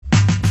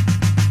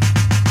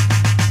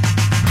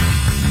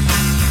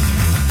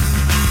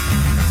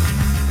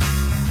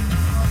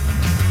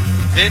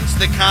Vince,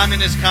 the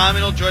Communist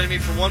Communal, joining me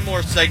for one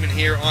more segment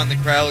here on the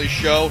Crowley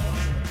Show.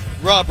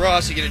 Rob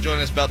Rossi going to join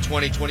us about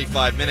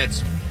 20-25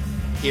 minutes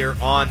here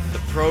on the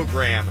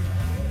program.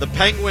 The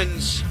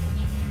Penguins,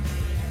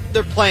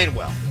 they're playing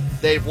well.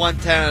 They've won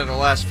 10 out of the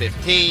last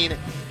 15.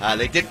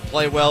 They didn't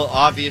play well,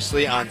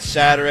 obviously, on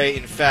Saturday.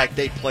 In fact,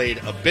 they played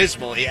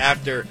abysmally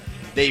after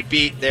they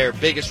beat their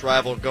biggest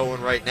rival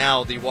going right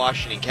now, the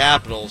Washington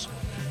Capitals.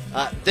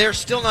 They're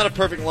still not a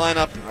perfect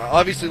lineup.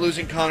 Obviously,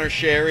 losing Connor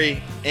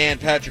Sherry and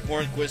Patrick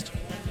Hornquist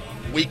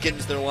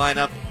weakens their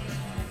lineup.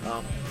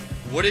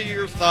 What are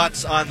your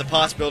thoughts on the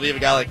possibility of a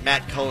guy like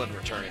Matt Cullen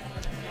returning?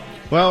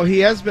 Well, he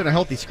has been a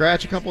healthy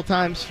scratch a couple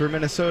times for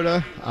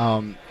Minnesota.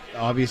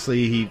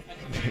 Obviously, he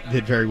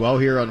did very well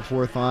here on the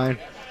fourth line.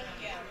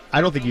 I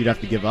don't think you'd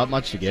have to give up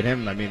much to get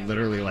him. I mean,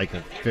 literally like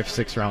a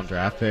 5th, 6th round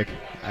draft pick.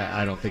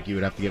 I don't think you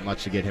would have to get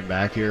much to get him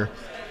back here.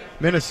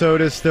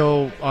 Minnesota's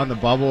still on the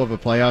bubble of a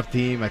playoff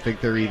team. I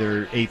think they're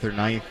either 8th or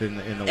 9th in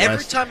the West.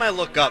 Every time I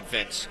look up,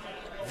 Vince,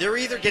 they're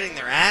either getting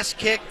their ass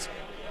kicked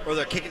or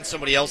they're kicking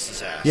somebody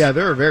else's ass. Yeah,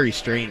 they're a very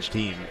strange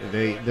team.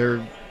 They're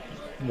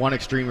one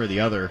extreme or the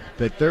other.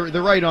 But they're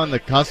right on the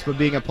cusp of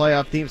being a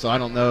playoff team, so I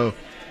don't know.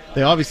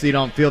 They obviously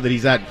don't feel that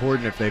he's that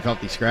important if they've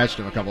healthy scratched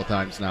him a couple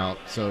times now.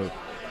 So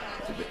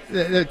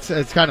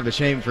it's kind of a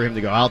shame for him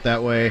to go out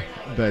that way.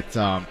 But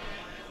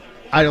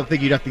I don't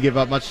think you'd have to give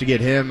up much to get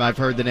him. I've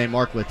heard the name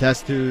Mark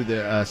Letestu,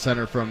 the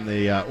center from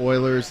the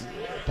Oilers,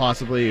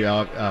 possibly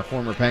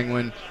former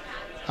Penguin.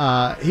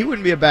 He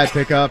wouldn't be a bad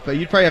pickup.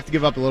 You'd probably have to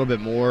give up a little bit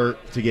more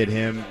to get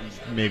him,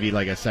 maybe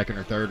like a 2nd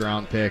or 3rd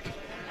round pick.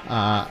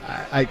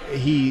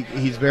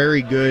 He's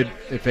very good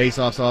at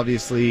faceoffs.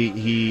 Obviously,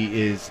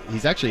 he's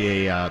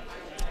actually a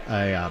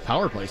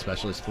power play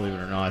specialist, believe it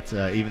or not.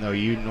 Even though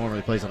he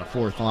normally plays on a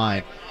 4th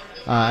line,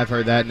 I've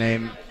heard that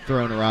name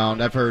thrown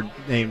around. I've heard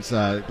names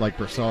like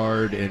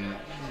Brassard and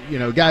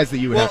guys that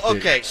you would have to.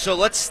 Okay, so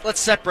let's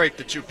separate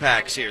the two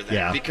packs here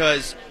then,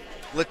 because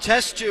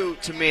Letestu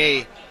to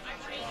me,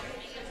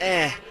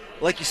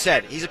 like you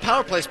said, he's a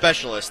power play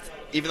specialist.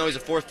 Even though he's a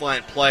 4th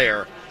line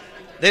player,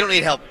 they don't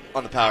need help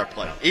on the power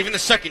play. Even the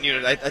second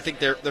unit, I think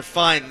they're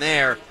fine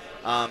there.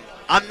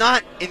 I'm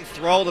not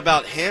enthralled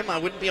about him. I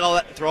wouldn't be all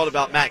that enthralled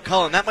about Matt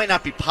Cullen. That might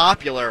not be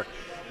popular.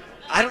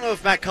 I don't know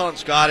if Matt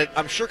Cullen's got it.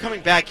 I'm sure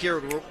coming back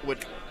here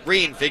would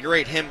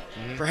reinvigorate him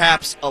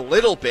perhaps a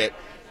little bit,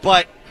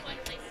 but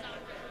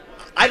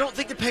I don't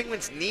think the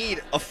Penguins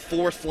need a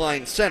 4th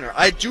line center.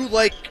 I do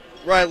like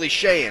Riley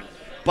Sheahan,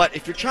 but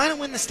if you're trying to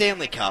win the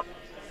Stanley Cup,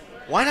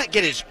 why not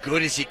get as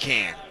good as you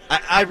can?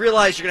 I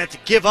realize you're going to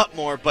have to give up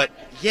more, but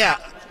yeah,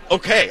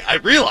 okay, I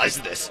realize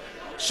this.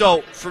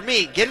 So for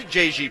me, get a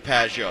J.G.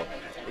 Pageau,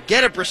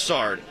 get a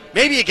Brassard,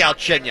 maybe a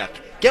Galchenyuk.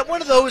 Get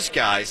one of those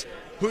guys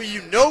who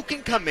you know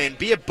can come in,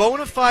 be a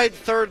bona fide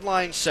 3rd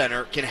line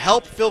center, can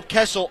help Phil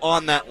Kessel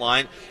on that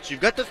line. So you've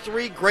got the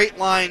 3 great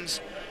lines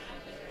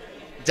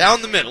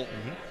down the middle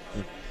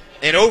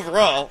and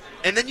overall,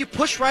 and then you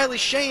push Riley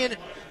Sheahan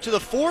to the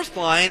 4th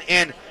line,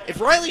 and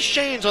if Riley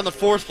Sheahan's on the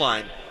 4th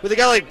line with a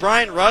guy like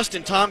Brian Rust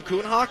and Tom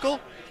Kuhnhackl,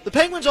 the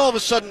Penguins all of a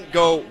sudden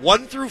go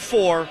 1 through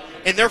 4,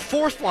 and their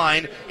 4th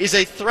line is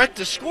a threat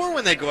to score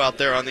when they go out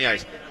there on the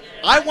ice.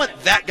 I want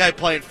that guy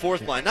playing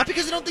 4th line, not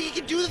because I don't think he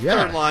can do the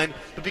 3rd line,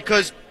 but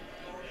because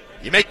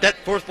you make that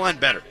 4th line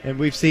better. And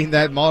we've seen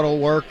that model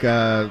work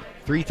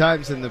 3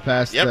 times in the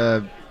past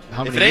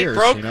how many years?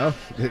 Broke.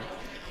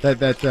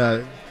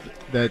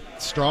 That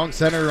strong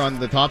center on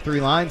the top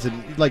 3 lines,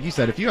 and like you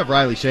said, if you have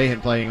Riley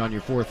Sheahan playing on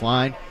your 4th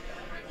line,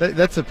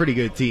 that's a pretty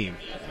good team.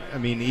 I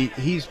mean,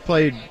 he's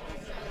played,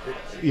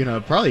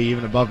 probably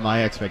even above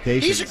my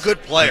expectations. He's a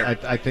good player.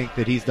 I think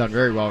that he's done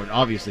very well, and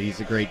obviously he's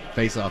a great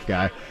face-off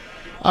guy.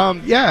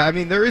 I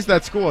mean, there is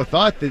that school of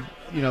thought that,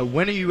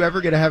 when are you ever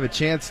going to have a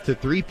chance to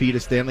three-peat a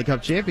Stanley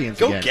Cup champions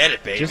again? Go get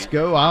it, baby. Just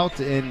go out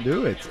and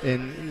do it.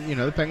 And,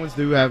 the Penguins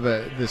do have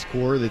this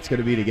core that's going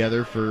to be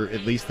together for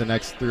at least the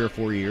next 3 or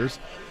 4 years.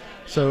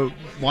 So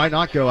why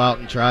not go out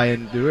and try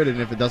and do it?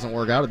 And if it doesn't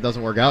work out, it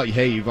doesn't work out.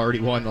 Hey, you've already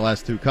won the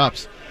last 2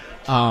 cups.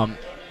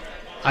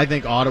 I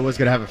think Ottawa's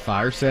going to have a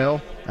fire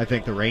sale. I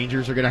think the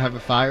Rangers are going to have a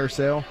fire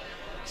sale.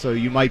 So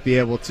you might be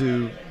able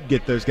to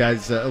get those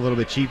guys a little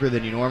bit cheaper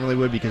than you normally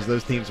would because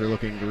those teams are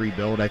looking to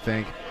rebuild, I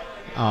think.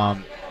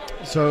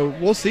 So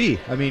we'll see.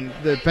 I mean,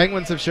 the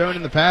Penguins have shown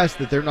in the past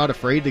that they're not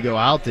afraid to go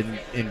out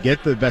and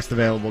get the best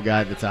available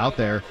guy that's out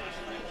there.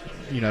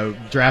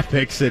 Draft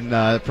picks and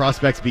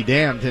prospects be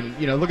damned. And,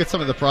 look at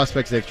some of the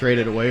prospects they've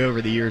traded away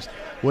over the years.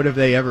 What have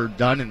they ever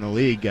done in the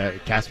league?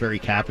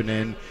 Kasperi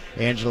Kapanen,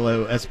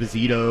 Angelo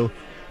Esposito,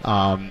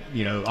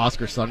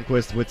 Oscar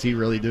Sundqvist. What's he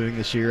really doing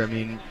this year? I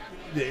mean,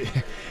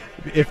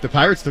 if the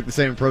Pirates took the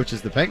same approach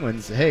as the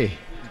Penguins, hey,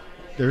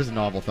 there's a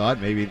novel thought.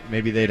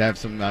 Maybe they'd have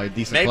some decent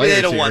players. Maybe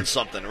they'd have here. won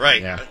something,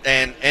 right? Yeah.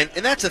 And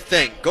that's the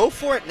thing. Go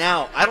for it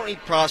now. I don't need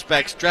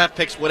prospects, draft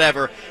picks,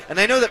 whatever. And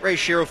I know that Ray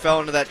Shero fell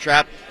into that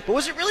trap, but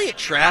was it really a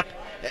trap?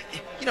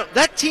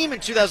 That team in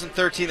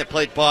 2013 that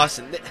played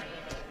Boston,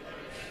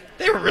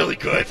 they were really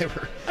good.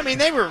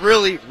 They were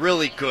really,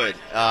 really good.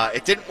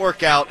 It didn't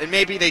work out, and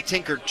maybe they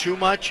tinkered too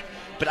much.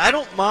 But I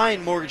don't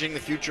mind mortgaging the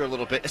future a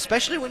little bit,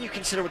 especially when you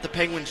consider what the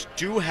Penguins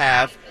do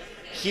have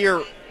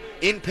here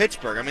in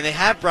Pittsburgh. I mean, they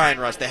have Brian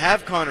Rust, they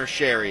have Connor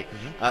Sherry,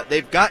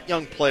 they've got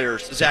young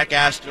players, Zach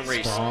Aston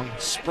Reese,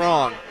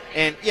 Sprong.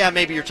 And, yeah,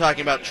 maybe you're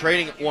talking about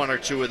trading one or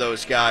two of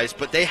those guys,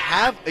 but they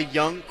have a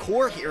young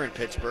core here in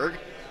Pittsburgh.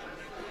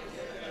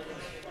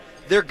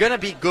 They're going to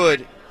be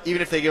good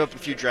even if they give up a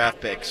few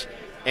draft picks.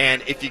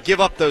 And if you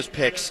give up those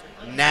picks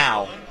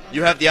now,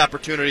 you have the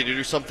opportunity to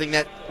do something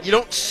that you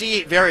don't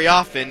see very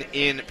often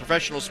in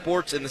professional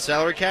sports in the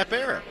salary cap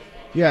era.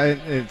 Yeah,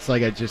 it's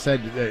like I just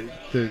said,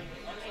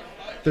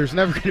 there's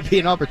never going to be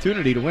an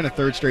opportunity to win a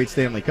third straight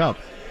Stanley Cup.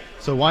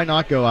 So why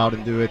not go out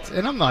and do it?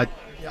 And I'm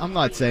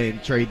not saying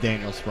trade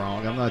Daniel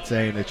Sprong. I'm not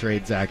saying to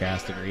trade Zach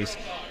Aston Reese.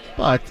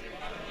 But,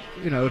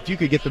 if you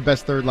could get the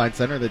best third-line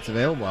center that's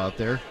available out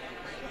there,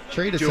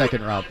 trade a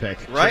second-round pick.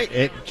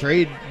 Right.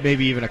 Trade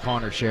maybe even a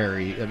Connor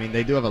Sherry. I mean,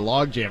 they do have a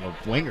logjam of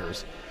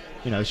wingers.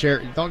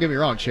 Sherry, don't get me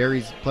wrong,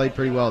 Sherry's played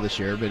pretty well this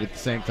year, but at the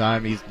same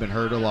time, he's been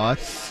hurt a lot.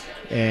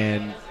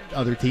 And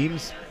other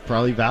teams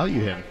probably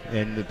value him.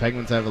 And the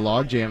Penguins have a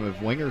logjam of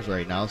wingers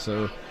right now.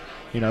 So,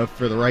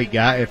 for the right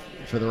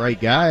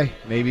guy,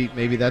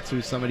 maybe that's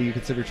who somebody you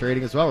consider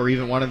trading as well, or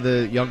even one of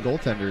the young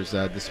goaltenders,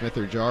 DeSmith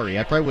or Jarry.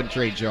 I probably wouldn't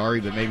trade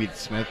Jarry, but maybe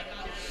DeSmith.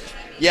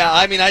 Yeah,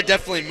 I mean, I'd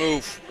definitely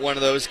move one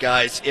of those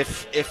guys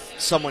if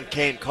someone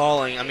came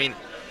calling. I mean,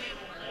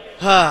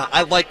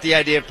 I like the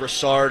idea of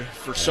Brassard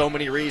for so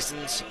many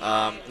reasons.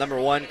 Number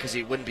one, because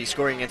he wouldn't be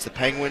scoring against the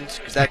Penguins,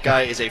 because that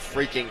guy is a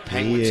freaking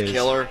Penguins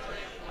killer.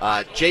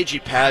 J.G.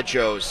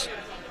 Padjo's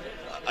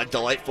a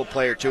delightful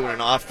player, too, and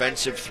an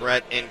offensive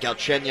threat. And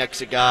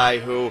Galchenyuk's a guy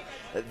who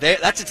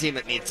that's a team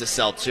that needs to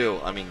sell, too.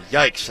 I mean,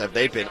 yikes, have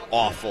they been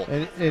awful.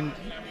 And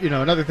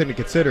another thing to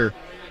consider,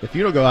 if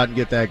you don't go out and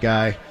get that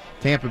guy,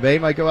 Tampa Bay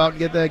might go out and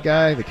get that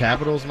guy. The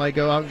Capitals might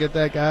go out and get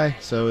that guy.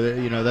 So,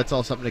 that's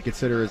all something to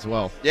consider as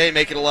well. Yeah, you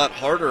make it a lot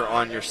harder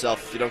on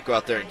yourself if you don't go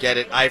out there and get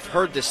it. I've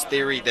heard this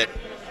theory that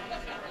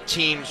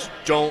teams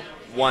don't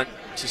want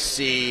to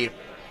see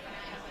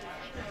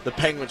the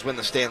Penguins win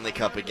the Stanley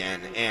Cup again.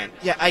 And,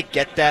 yeah, I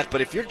get that.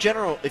 But if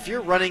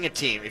you're running a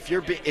team, if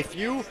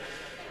you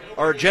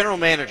are a general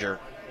manager,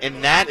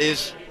 and that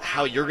is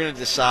how you're going to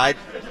decide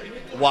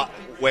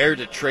where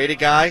to trade a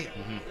guy,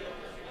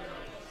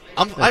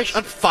 I'm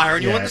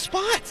firing you on the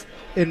spot.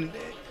 And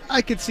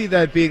I could see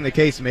that being the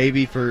case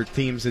maybe for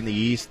teams in the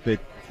East, but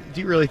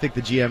do you really think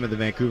the GM of the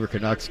Vancouver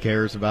Canucks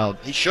cares about?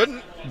 He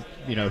shouldn't.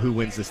 Who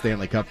wins the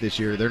Stanley Cup this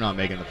year? They're not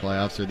making the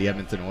playoffs, or the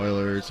Edmonton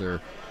Oilers,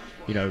 or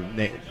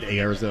the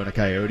Arizona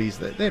Coyotes.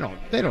 They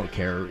don't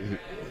care.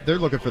 They're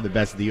looking for the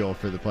best deal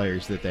for the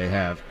players that they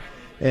have.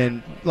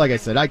 And like I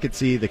said, I could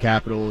see the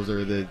Capitals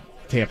or the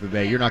Tampa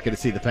Bay. You're not going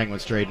to see the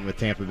Penguins trading with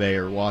Tampa Bay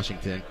or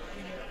Washington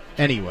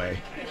anyway,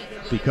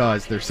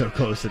 because they're so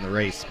close in the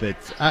race. But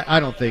I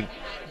don't think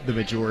the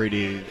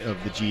majority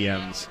of the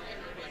GMs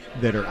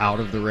that are out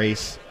of the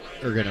race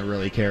are going to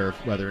really care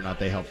whether or not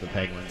they help the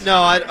Penguins.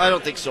 No, I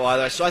don't think so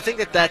either. So I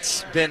think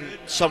that's been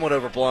somewhat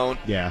overblown.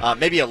 Yeah.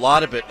 Maybe a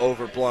lot of it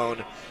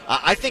overblown.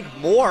 I think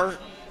more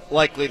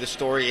likely the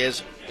story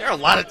is there are a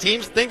lot of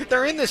teams that think that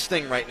they're in this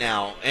thing right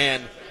now,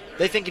 and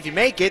they think if you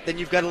make it, then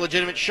you've got a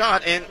legitimate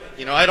shot, and,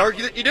 I'd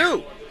argue that you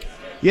do.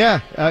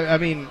 Yeah, I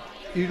mean,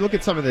 you look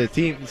at some of the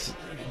teams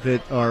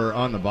that are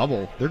on the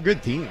bubble, they're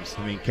good teams.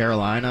 I mean,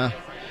 Carolina,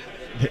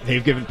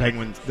 they've given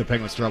the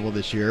Penguins trouble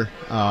this year.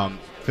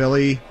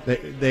 Philly,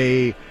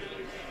 they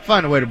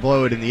find a way to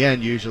blow it in the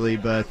end usually,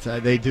 but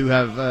they do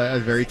have a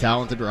very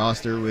talented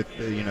roster with,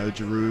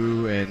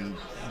 Giroux and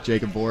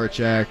Jacob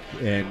Voracek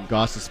and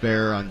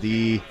Gostisbehere on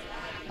D.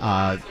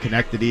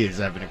 Connectedy is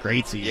having a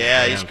great season.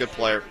 Yeah, he's a good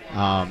player.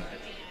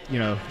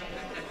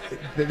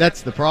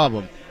 That's the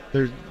problem.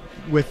 There's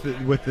with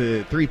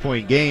the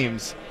 3-point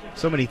games,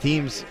 so many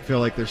teams feel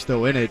like they're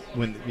still in it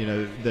when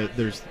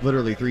there's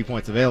literally 3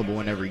 points available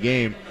in every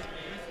game.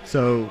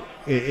 So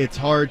it's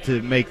hard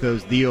to make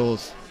those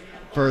deals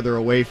further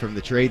away from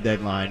the trade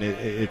deadline.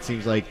 It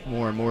seems like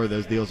more and more of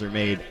those deals are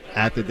made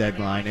at the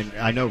deadline, and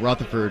I know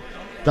Rutherford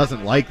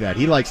doesn't like that.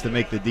 He likes to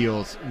make the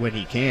deals when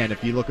he can.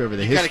 If you look over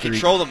the history, kind of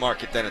control the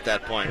market then at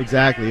that point.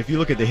 Exactly. If you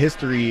look at the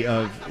history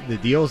of the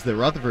deals that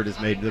Rutherford has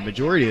made, the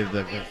majority of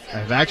them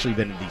have actually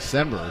been in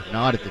December,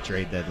 not at the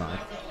trade deadline.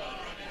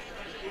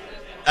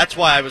 That's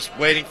why I was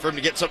waiting for him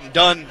to get something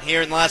done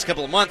here in the last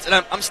couple of months, and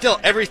I'm still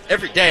every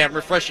day I'm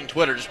refreshing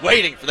Twitter, just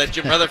waiting for that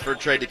Jim Rutherford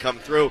trade to come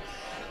through.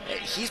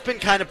 He's been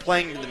kind of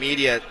playing in the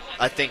media,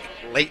 I think,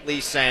 lately,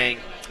 saying,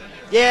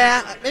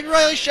 "Yeah, maybe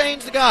Riley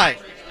Shane's the guy."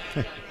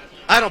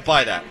 I don't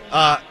buy that.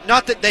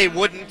 Not that they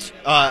wouldn't.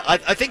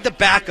 I think the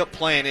backup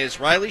plan is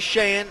Riley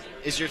Shane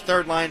is your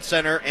third-line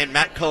center and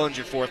Matt Cullen's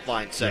your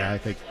fourth-line center. Yeah, I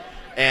think.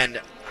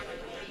 And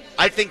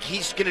I think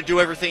he's going to do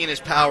everything in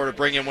his power to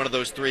bring in one of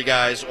those three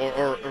guys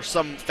or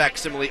some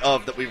facsimile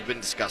of that we've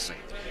been discussing.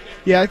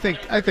 Yeah, I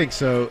think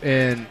so.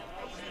 And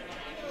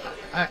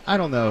I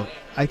don't know.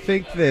 I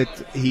think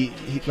that he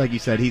like you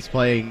said, he's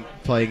playing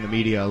the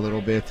media a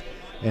little bit,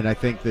 and I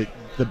think that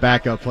the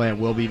backup plan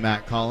will be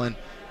Matt Cullen.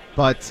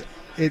 But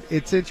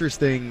it's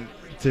interesting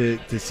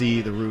to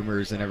see the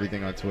rumors and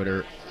everything on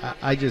Twitter.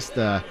 I just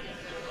don't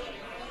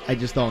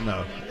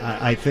know.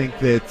 I think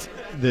that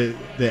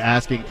the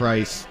asking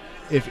price,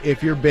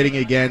 if you're bidding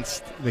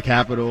against the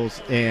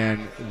Capitals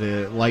and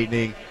the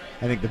Lightning,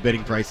 I think the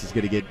bidding price is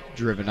going to get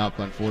driven up,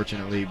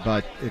 unfortunately.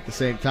 But at the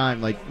same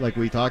time, like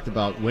we talked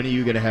about, when are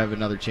you going to have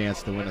another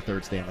chance to win a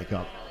third Stanley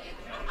Cup?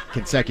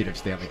 Consecutive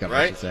Stanley Cup,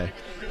 right? I should say.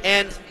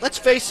 And let's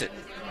face it,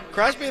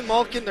 Crosby and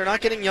Malkin, they're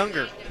not getting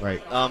younger.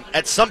 Right.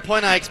 At some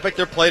point, I expect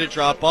their play to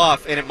drop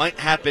off, and it might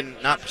happen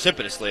not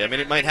precipitously. I mean,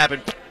 it might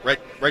happen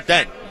right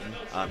then.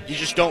 You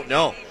just don't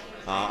know.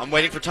 I'm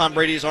waiting for Tom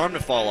Brady's arm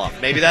to fall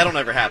off. Maybe that'll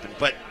never happen.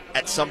 But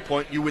at some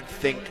point, you would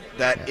think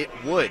that it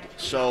would.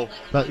 So,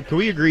 but can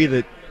we agree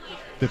that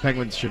the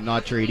Penguins should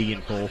not trade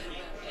Ian Cole?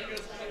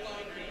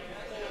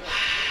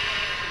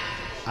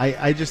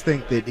 I just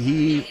think that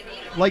he,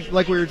 like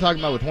we were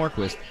talking about with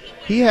Hornquist,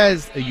 he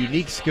has a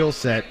unique skill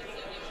set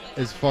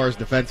as far as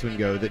defensemen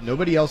go that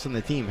nobody else on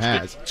the team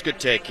has. It's a good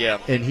take, yeah.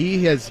 And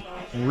he has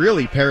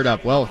really paired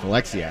up well with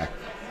Alexiak.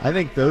 I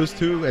think those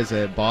two as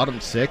a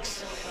bottom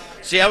six.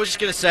 See, I was just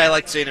going to say I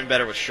like seeing him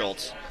better with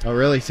Schultz. Oh,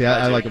 really? See,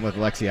 I like him with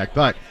Alexiak,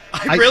 but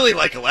I really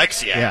like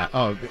Alexiak. Yeah.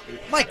 Oh,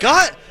 my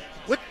God.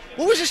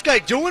 What was this guy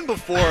doing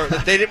before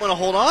that they didn't want to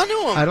hold on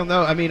to him? I don't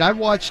know. I mean, I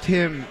watched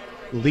him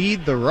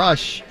lead the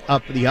rush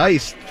up the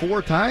ice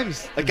 4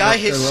 times. A guy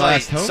his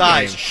size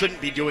game.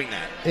 shouldn't be doing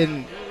that.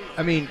 And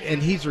I mean,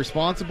 and he's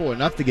responsible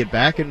enough to get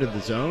back into the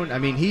zone. I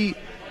mean, he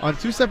on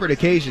 2 separate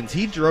occasions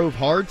he drove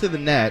hard to the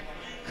net,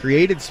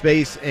 created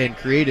space, and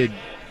created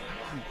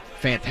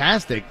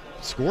fantastic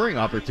scoring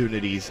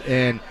opportunities.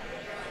 And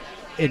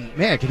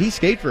man, can he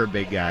skate for a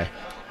big guy?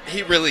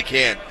 He really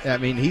can. I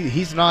mean,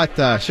 he's not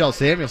Shel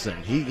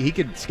Samuelson. He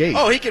can skate.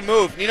 Oh, he can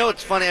move. You know,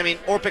 it's funny. I mean,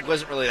 Orpik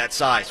wasn't really that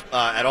size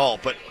at all,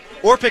 but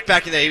Orpik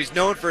back in the day, he was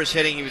known for his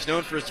hitting. He was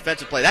known for his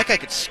defensive play. That guy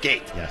could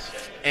skate.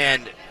 Yes.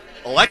 And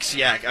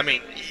Alexiak, I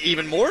mean,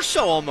 even more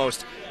so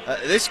almost.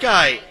 This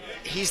guy,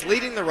 he's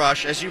leading the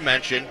rush, as you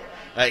mentioned.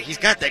 He's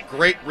got that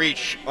great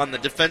reach on the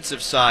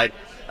defensive side.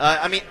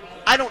 I mean,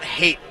 I don't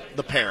hate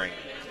the pairing.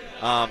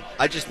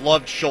 I just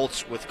loved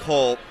Schultz with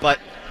Cole. But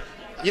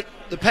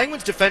the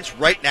Penguins' defense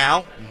right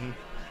now,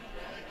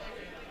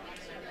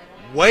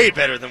 way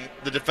better than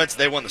the defense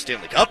they won the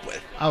Stanley Cup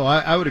with. Oh,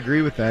 I would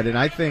agree with that. And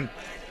I think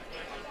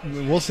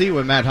we'll see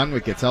when Matt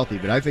Hunwick gets healthy,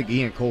 but I think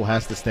Ian Cole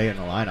has to stay in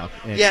the lineup.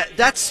 And, yeah,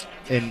 that's...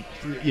 And,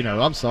 you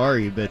know, I'm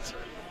sorry, but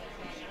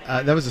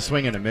that was a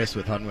swing and a miss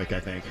with Hunwick, I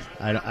think.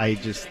 I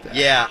just...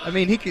 Yeah. I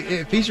mean,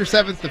 if he's your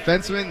 7th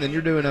defenseman, then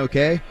you're doing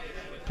okay.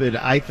 But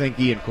I think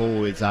Ian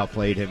Cole has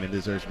outplayed him and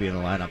deserves to be in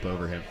the lineup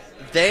over him.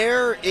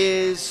 There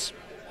is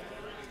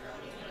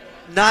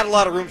not a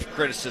lot of room for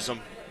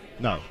criticism.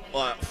 No.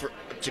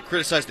 To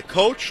criticize the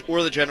coach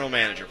or the general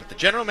manager. But the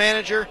general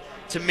manager,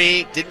 to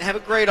me, didn't have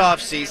a great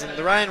offseason.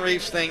 The Ryan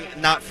Reeves thing,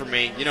 not for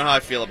me. You know how I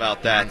feel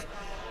about that.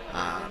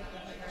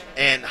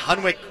 And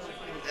Hunwick,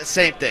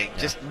 same thing.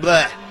 Yeah. Just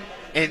bleh.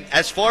 And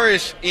as far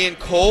as Ian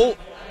Cole,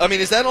 I mean,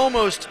 is that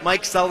almost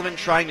Mike Sullivan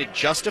trying to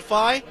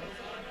justify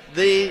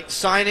the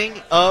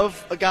signing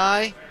of a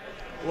guy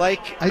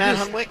like Matt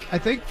Hunwick? I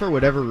think for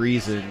whatever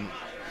reason,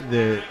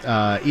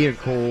 Ian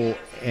Cole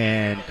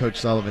and Coach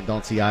Sullivan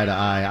don't see eye to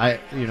eye.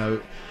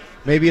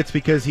 Maybe it's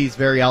because he's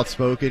very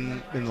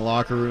outspoken in the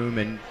locker room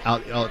and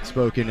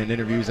outspoken in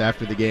interviews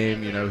after the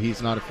game. You know,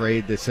 he's not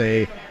afraid to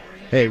say,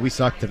 "Hey, we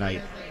suck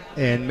tonight."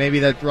 And maybe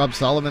that rubs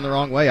Sullivan the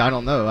wrong way. I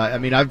don't know. I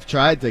mean, I've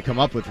tried to come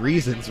up with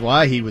reasons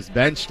why he was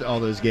benched all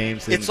those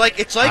games. And it's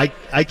like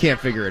I can't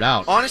figure it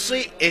out.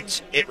 Honestly,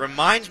 it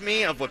reminds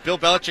me of what Bill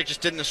Belichick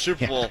just did in the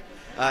Super Bowl.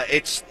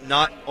 It's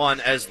not on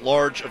as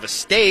large of a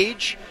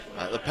stage.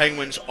 The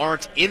Penguins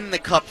aren't in the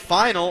Cup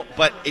final,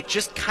 but it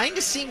just kind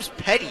of seems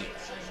petty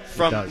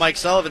from Mike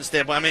Sullivan's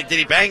standpoint. I mean, did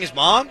he bang his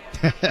mom?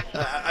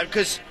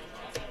 Because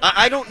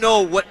I don't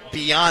know what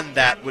beyond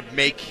that would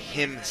make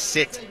him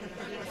sit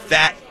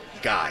that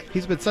guy.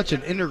 He's been such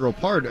an integral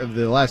part of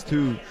the last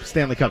 2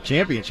 Stanley Cup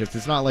championships.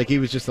 It's not like he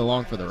was just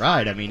along for the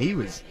ride. I mean, he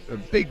was a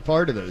big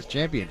part of those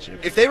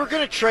championships. If they were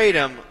going to trade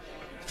him,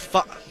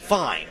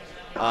 fine.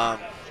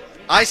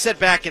 I said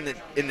back in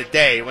the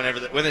day,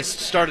 when this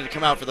started to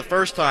come out for the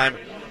first time,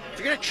 if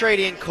you're going to trade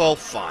Ian Cole,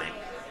 fine.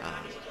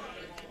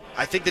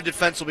 I think the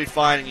defense will be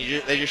fine, and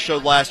they just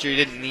showed last year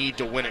you didn't need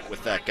to win it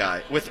with that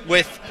guy.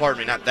 Pardon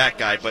me, not that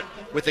guy, but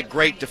with a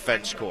great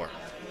defense core.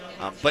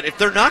 But if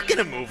they're not going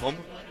to move him,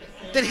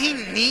 then he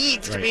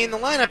needs to be in the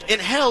lineup.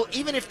 And hell,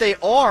 even if they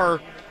are,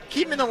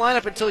 keep him in the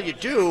lineup until you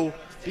do,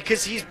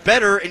 because he's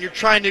better and you're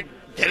trying to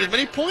get as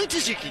many points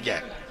as you can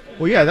get.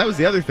 Well, yeah, that was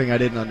the other thing I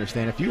didn't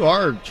understand. If you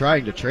are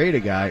trying to trade a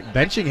guy,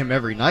 benching him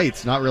every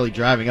night's not really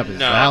driving up his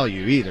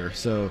value either.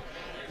 So,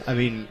 I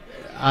mean,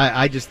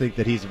 I just think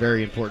that he's a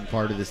very important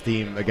part of this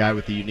team, a guy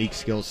with a unique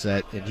skill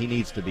set, and he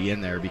needs to be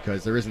in there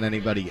because there isn't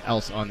anybody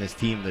else on this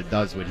team that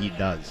does what he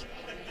does.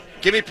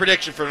 Give me a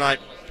prediction for tonight.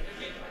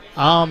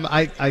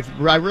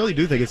 I really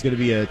do think it's going to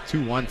be a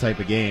 2-1 type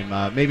of game.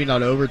 Maybe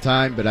not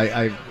overtime, but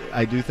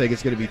I do think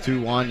it's going to be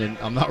 2-1, and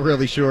I'm not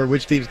really sure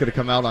which team's going to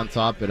come out on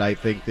top, but I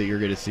think that you're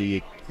going to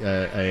see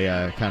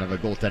a kind of a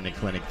goaltending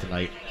clinic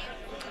tonight.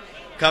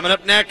 Coming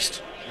up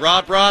next,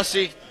 Rob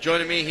Rossi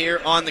joining me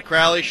here on the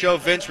Crowley Show.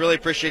 Vince, really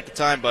appreciate the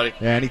time, buddy.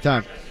 Yeah,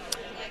 anytime.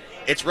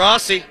 It's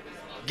Rossi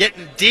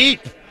getting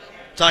deep,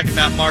 talking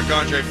about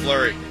Marc-Andre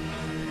Fleury.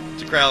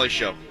 It's a Crowley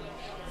Show.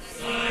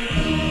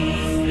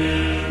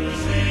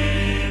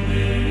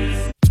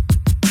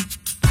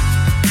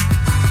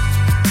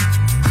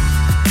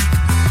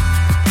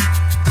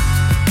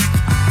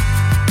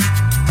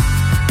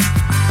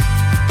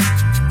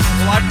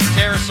 Watching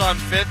Terrace on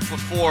 5th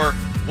before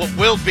what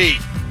will be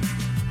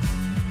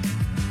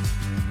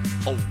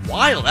a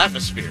wild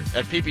atmosphere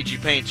at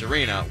PPG Paints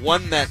Arena,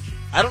 one that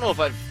I don't know if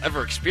I've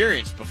ever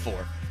experienced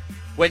before.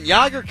 When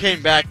Jágr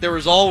came back, there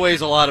was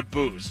always a lot of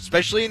boos,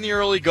 especially in the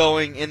early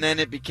going, and then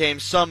it became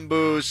some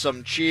boos,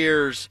 some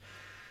cheers.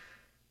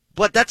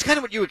 But that's kind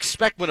of what you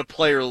expect when a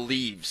player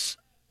leaves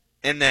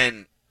and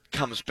then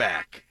comes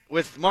back.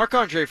 With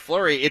Marc-Andre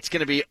Fleury, it's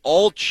going to be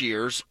all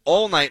cheers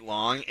all night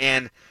long,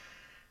 and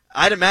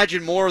I'd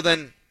imagine more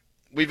than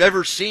we've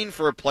ever seen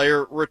for a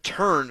player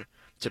return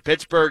to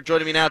Pittsburgh.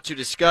 Joining me now to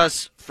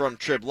discuss from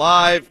Trib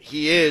Live,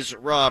 he is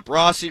Rob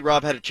Rossi.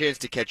 Rob had a chance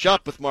to catch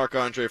up with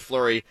Marc-Andre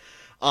Fleury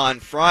on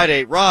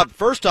Friday. Rob,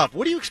 first off,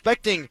 what are you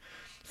expecting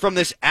from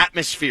this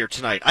atmosphere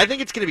tonight? I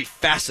think it's going to be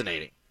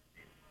fascinating.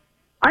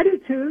 I do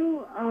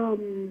too.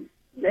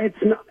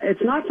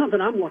 It's not something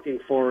I'm looking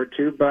forward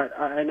to, but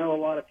I know a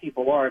lot of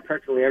people are,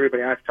 particularly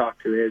everybody I've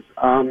talked to is.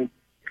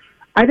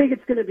 I think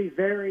it's going to be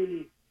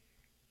very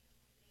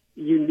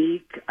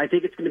unique. I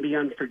think it's going to be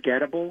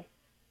unforgettable.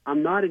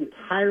 I'm not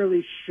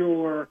entirely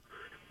sure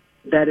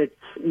that it's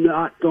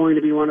not going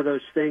to be one of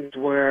those things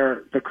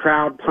where the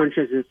crowd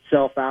punches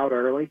itself out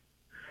early.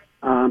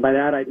 By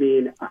that I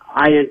mean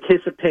I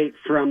anticipate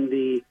from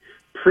the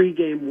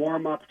pregame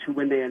warm-up to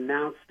when they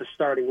announce the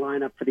starting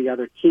lineup for the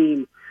other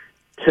team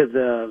to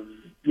the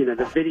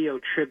video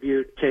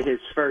tribute to his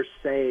first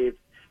save,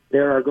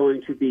 there are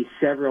going to be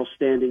several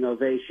standing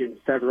ovations,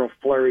 several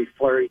Fleury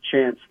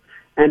chants.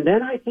 And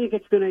then I think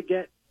it's going to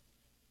get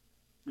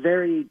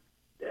very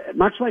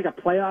much like a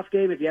playoff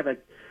game. If you have a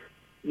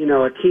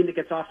team that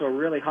gets off to a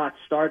really hot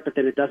start, but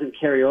then it doesn't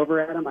carry over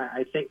at them,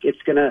 I think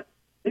the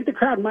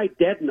crowd might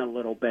deaden a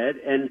little bit.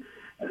 And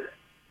at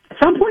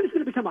some point it's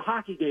going to become a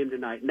hockey game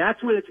tonight, and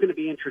that's when it's going to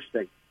be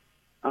interesting.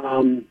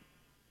 And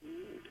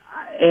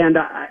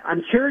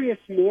I'm curious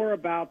more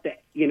about the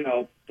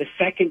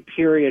second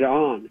period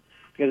on,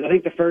 because I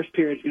think the first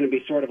period is going to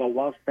be sort of a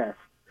love fest,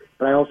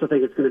 but I also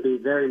think it's going to be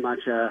very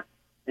much an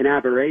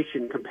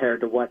aberration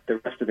compared to what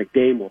the rest of the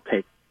game will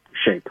take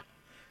shape.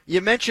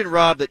 You mentioned,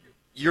 Rob, that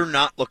you're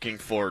not looking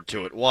forward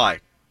to it. Why?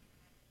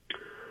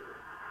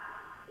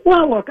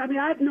 Well, look, I mean,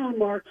 I've known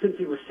Mark since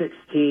he was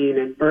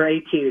 18,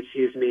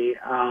 excuse me.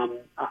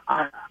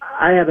 I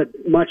have a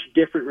much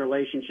different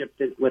relationship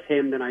with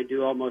him than I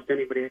do almost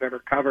anybody I've ever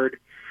covered.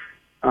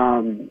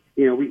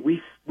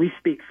 We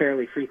speak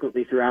fairly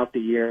frequently throughout the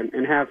year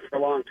and have for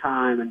a long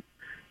time. And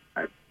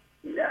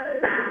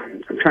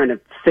I'm trying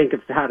to think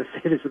of how to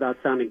say this without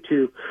sounding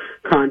too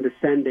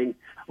condescending.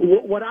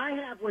 What I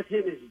have with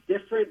him is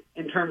different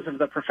in terms of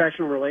the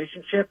professional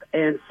relationship,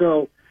 and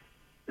so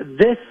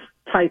this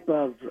type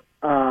of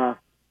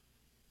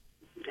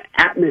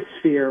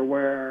atmosphere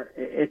where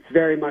it's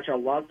very much a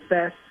love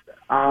fest,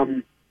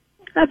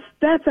 that's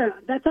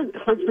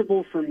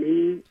uncomfortable for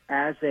me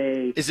as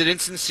a. Is it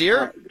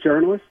insincere?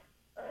 Journalist?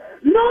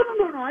 No.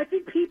 I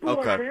think people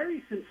are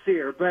very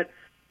sincere, but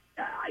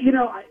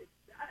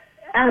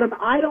Adam,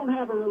 I don't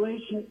have a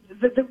relation.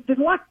 The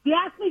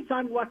athletes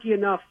I'm lucky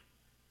enough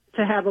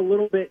to have a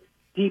little bit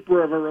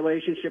deeper of a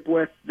relationship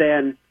with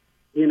than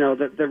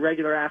the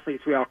regular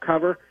athletes we all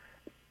cover.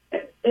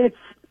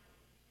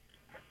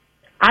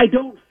 I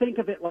don't think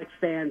of it like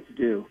fans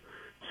do.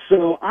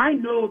 So I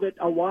know that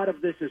a lot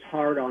of this is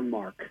hard on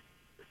Mark.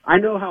 I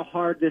know how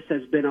hard this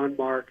has been on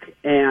Mark,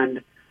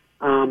 and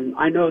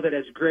I know that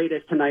as great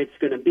as tonight's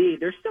going to be,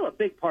 there's still a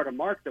big part of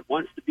Mark that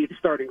wants to be the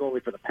starting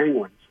goalie for the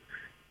Penguins.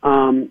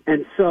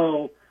 And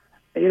so,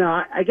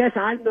 I guess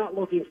I'm not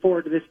looking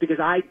forward to this because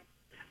I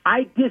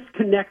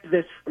disconnect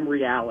this from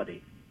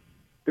reality.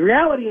 The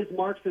reality is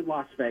Mark's in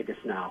Las Vegas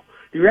now.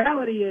 The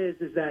reality is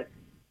that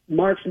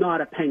Mark's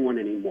not a Penguin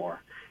anymore.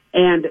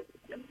 And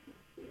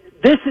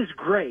this is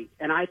great,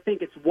 and I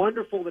think it's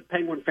wonderful that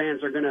Penguin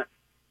fans are going to,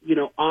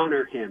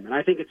 honor him. And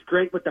I think it's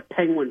great what the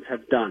Penguins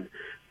have done.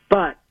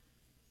 But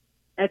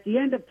at the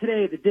end of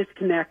today, the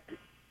disconnect,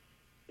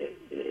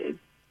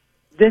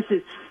 this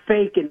is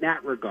fake in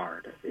that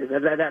regard.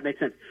 That makes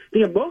sense.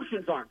 The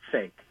emotions aren't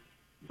fake,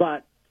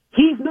 but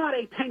he's not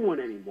a Penguin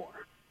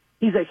anymore.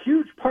 He's a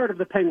huge part of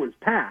the Penguins'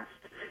 past.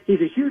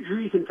 He's a huge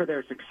reason for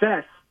their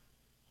success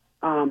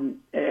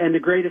and the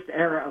greatest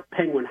era of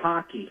Penguin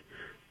hockey.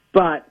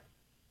 But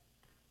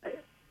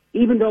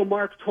even though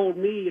Mark told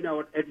me,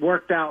 it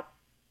worked out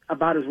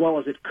about as well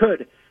as it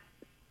could,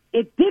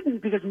 it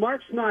didn't because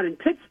Mark's not in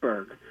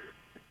Pittsburgh.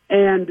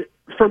 And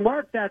for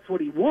Mark, that's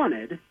what he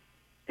wanted.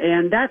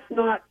 And that's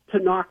not to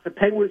knock the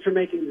Penguins for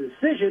making the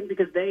decision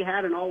because they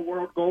had an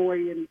all-world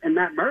goalie in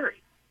Matt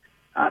Murray.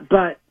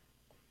 But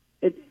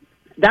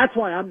that's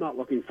why I'm not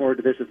looking forward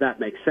to this, if that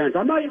makes sense.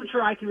 I'm not even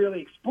sure I can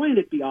really explain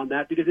it beyond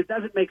that because it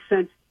doesn't make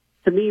sense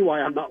to me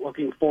why I'm not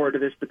looking forward to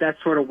this, but that's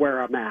sort of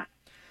where I'm at.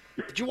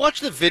 Did you watch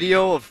the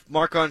video of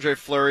Marc-Andre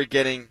Fleury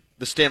getting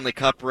the Stanley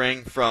Cup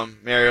ring from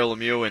Mario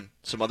Lemieux and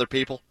some other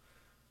people?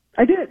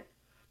 I did.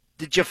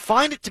 Did you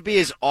find it to be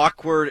as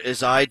awkward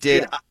as I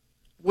did?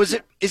 Yeah.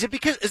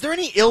 Is there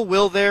any ill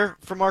will there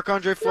for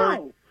Marc-Andre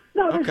Fleury?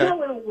 No, there's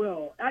no ill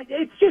will.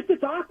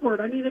 It's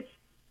awkward. I mean,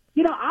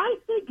 I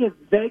think if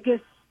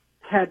Vegas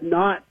had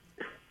not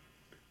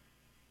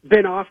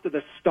been off to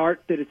the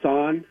start that it's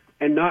on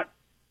and not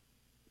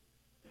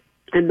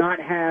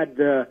had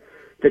the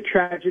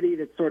tragedy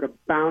that sort of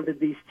bonded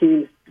these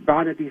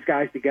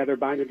guys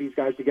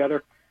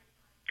together,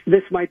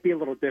 this might be a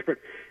little different.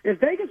 If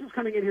Vegas was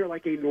coming in here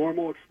like a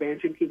normal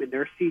expansion team and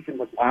their season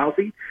was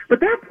lousy, but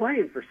they're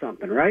playing for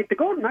something, right? The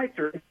Golden Knights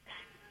are,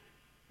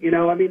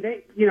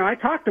 I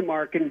talked to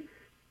Mark and,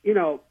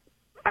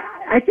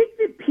 I think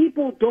that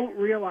people don't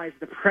realize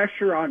the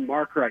pressure on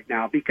Mark right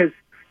now because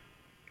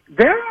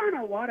there aren't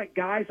a lot of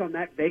guys on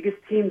that Vegas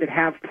team that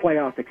have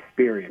playoff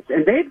experience.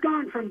 And they've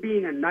gone from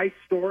being a nice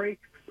story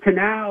to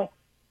now,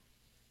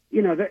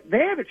 they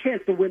have a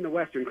chance to win the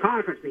Western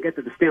Conference and get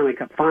to the Stanley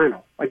Cup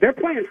final. Like, they're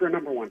playing for a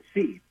number one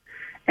seed.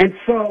 And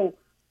so,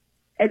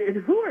 and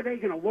who are they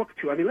going to look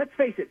to? I mean, let's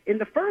face it, in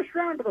the first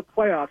round of the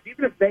playoffs,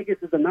 even if Vegas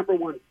is the number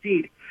one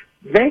seed,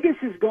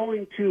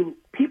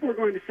 people are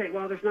going to say,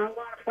 well, there's not a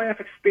lot of playoff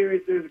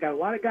experience. There's got a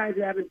lot of guys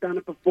that haven't done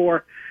it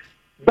before.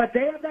 But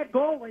they have that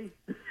goalie.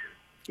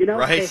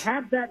 Right. They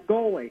have that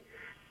goalie.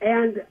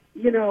 And,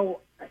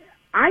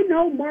 I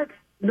know Mark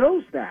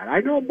knows that.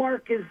 I know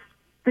Mark is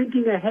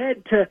thinking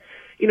ahead to,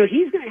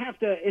 he's going to have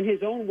to, in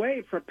his own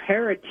way,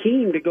 prepare a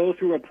team to go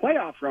through a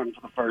playoff run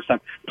for the first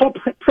time.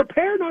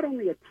 Prepare not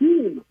only a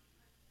team,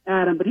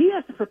 Adam, but he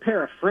has to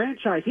prepare a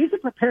franchise. He has to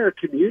prepare a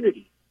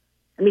community.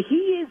 I mean, he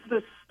is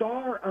the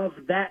star of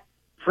that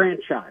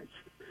franchise.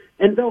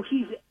 And though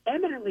he's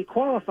eminently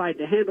qualified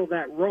to handle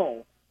that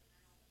role,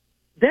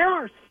 there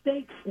are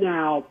stakes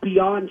now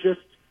beyond just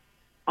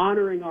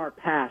honoring our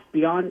past,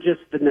 beyond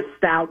just the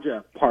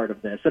nostalgia part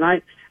of this. And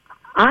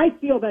I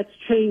feel that's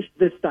changed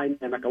this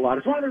dynamic a lot.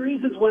 It's one of the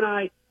reasons when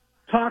I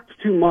talked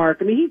to Mark,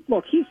 I mean,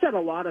 he said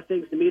a lot of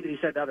things to me that he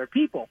said to other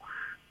people,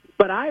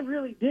 but I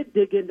really did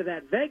dig into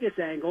that Vegas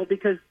angle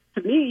because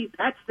to me,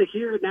 that's the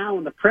here, now,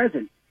 and the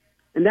present.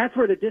 And that's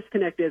where the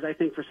disconnect is, I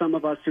think, for some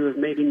of us who have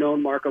maybe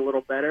known Mark a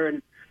little better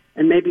and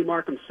maybe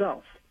Mark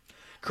himself.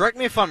 Correct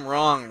me if I'm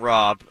wrong,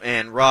 Rob,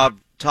 and Rob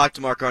talked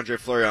to Marc-Andre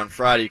Fleury on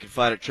Friday. You can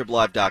find it at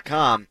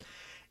TribLive.com.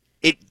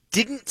 It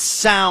didn't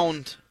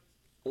sound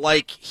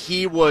like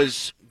he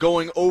was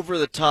going over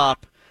the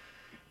top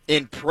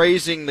in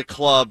praising the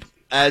club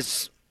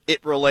as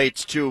it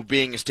relates to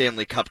being a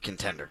Stanley Cup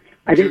contender.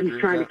 I think he's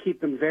trying to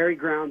keep them very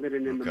grounded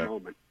and in the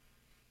moment,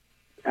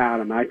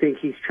 Adam. I think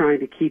he's trying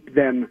to keep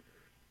them,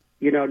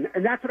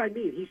 and that's what I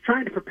mean. He's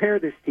trying to prepare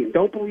this team.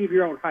 Don't believe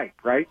your own hype,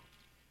 right?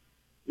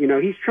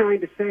 He's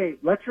trying to say,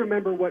 let's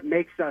remember what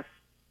makes us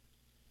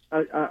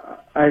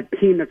a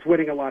team that's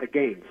winning a lot of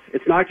games.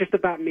 It's not just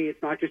about me.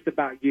 It's not just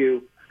about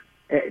you.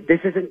 This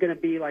isn't going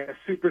to be like a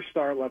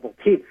superstar level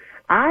team.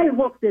 I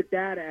looked at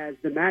that as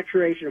the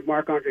maturation of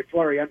Marc-Andre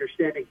Fleury,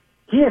 understanding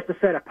he has to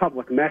set a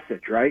public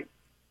message, right?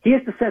 He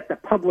has to set the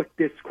public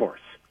discourse.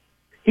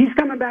 He's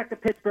coming back to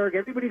Pittsburgh.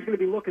 Everybody's going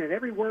to be looking at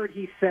every word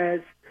he says,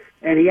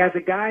 and he has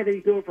a guy that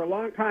he's doing for a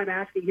long time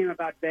asking him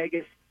about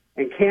Vegas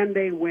and can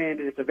they win,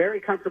 and it's a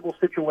very comfortable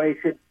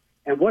situation.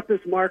 And what does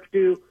Mark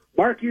do?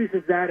 Mark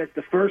uses that as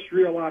the first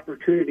real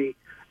opportunity,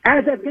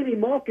 as Evgeny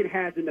Malkin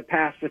has in the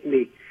past with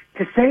me,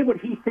 to say what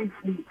he thinks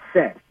needs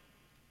said.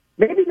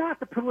 Maybe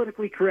not the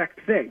politically correct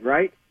thing,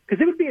 right?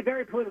 Because it would be a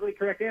very politically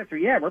correct answer.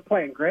 Yeah, we're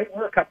playing great.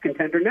 We're a cup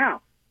contender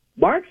now.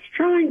 Mark's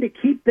trying to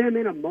keep them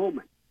in a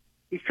moment.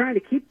 He's trying to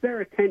keep their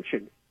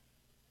attention.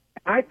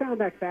 I found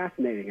that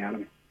fascinating,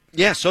 Adam.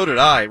 Yeah, so did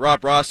I.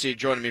 Rob Rossi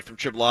joining me from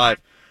Trib Live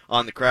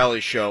on the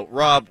Crowley Show.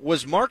 Rob,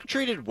 was Mark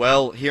treated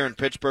well here in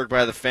Pittsburgh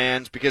by the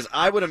fans? Because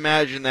I would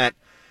imagine that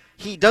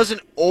he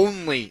doesn't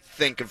only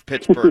think of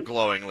Pittsburgh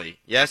glowingly.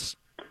 Yes?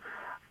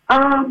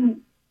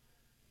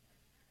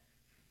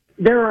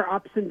 There are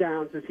ups and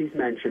downs, as he's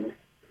mentioned.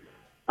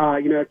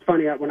 It's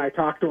funny, when I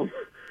talked to him,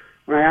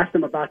 when I asked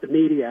him about the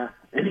media,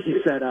 and he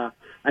said, I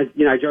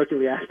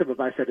jokingly asked him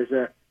I said,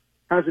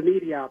 how's the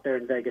media out there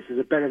in Vegas? Is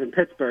it better than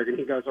Pittsburgh? And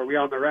he goes, are we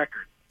on the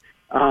record?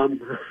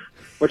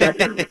 Which I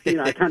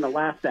kind of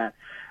laughed at.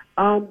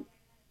 I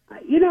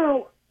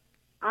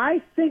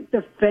think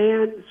the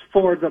fans,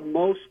 for the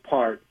most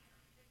part,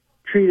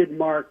 treated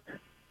Mark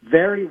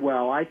very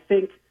well. I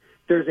think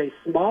there's a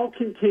small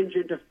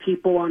contingent of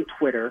people on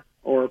Twitter,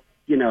 or,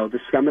 the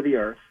scum of the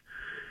earth.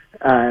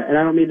 And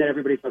I don't mean that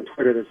everybody's on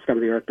Twitter that's scum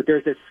of the earth, but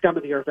there's this scum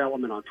of the earth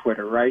element on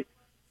Twitter, right?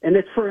 And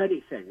it's for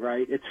anything,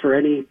 right? It's for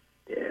any,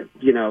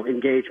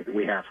 engagement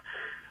we have.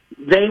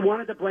 They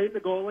wanted to blame the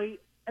goalie.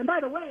 And by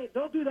the way,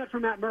 they'll do that for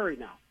Matt Murray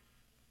now.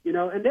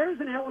 And there's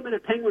an element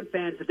of Penguin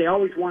fans that they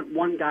always want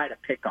one guy to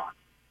pick on,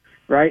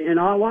 right? And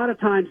a lot of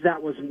times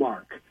that was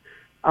Mark.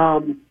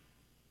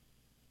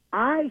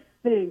 I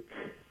think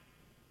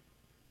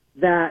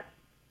that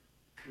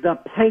the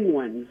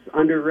Penguins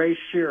under Ray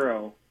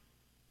Shero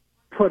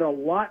put a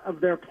lot of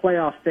their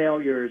playoff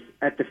failures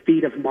at the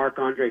feet of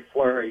Marc-Andre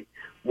Fleury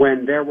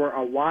when there were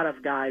a lot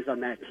of guys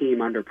on that team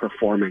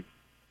underperforming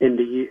in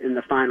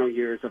the final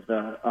years of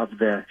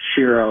the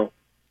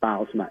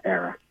Shero-Bylsma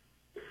era.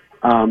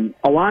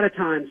 A lot of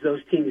times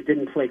those teams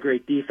didn't play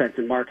great defense,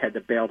 and Mark had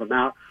to bail them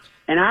out.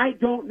 And I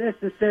don't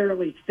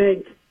necessarily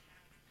think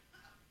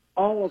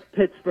all of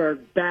Pittsburgh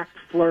backed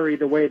Fleury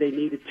the way they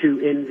needed to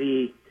in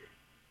the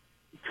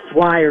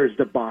Flyers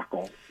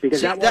debacle.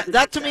 Because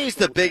that to me is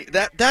the big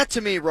that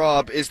to me,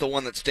 Rob, is the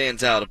one that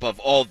stands out above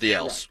all the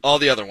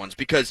other ones,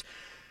 because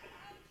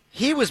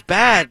he was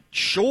bad,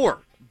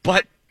 sure,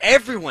 but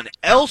everyone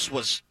else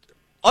was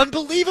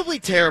unbelievably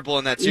terrible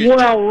in that series.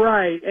 Well,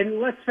 right.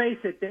 And let's face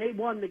it, they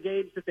won the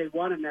games that they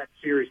won in that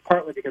series,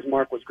 partly because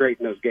Mark was great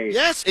in those games.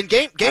 Yes, in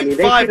Game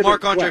 5,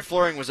 Marc-Andre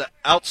Fleury was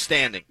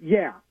outstanding.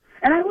 Yeah.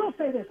 And I will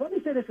say this. Let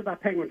me say this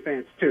about Penguin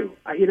fans, too.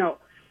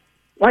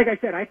 Like I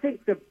said, I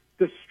think the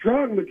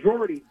strong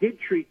majority did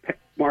treat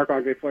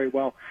Marc-Andre Fleury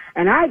well.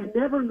 And I've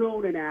never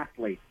known an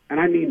athlete, and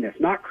I mean this,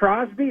 not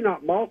Crosby,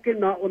 not Malkin,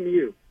 not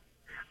Lemieux.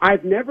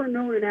 I've never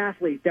known an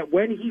athlete that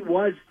when he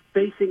was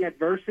facing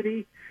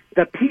adversity,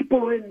 the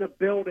people in the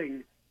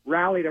building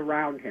rallied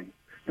around him.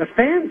 The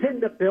fans in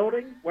the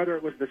building, whether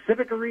it was the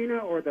Civic Arena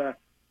or the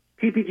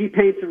PPG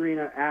Paints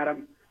Arena,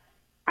 Adam,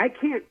 I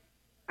can't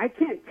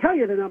tell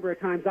you the number of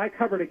times I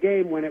covered a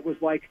game when it was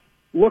like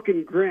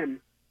looking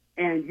grim,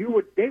 and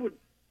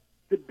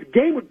the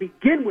game would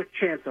begin with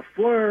chants of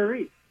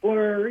Fleury,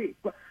 Fleury.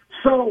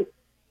 So,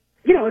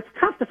 it's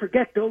tough to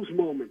forget those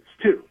moments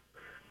too.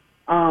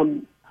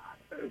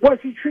 Was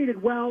he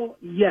treated well?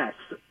 Yes.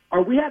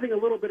 Are we having a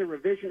little bit of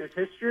revisionist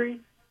history?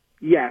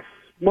 Yes.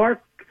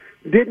 Mark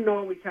didn't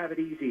always have it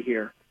easy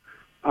here.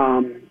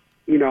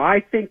 I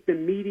think the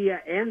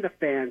media and the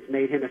fans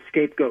made him a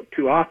scapegoat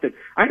too often.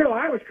 I know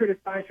I was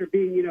criticized for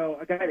being,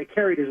 a guy that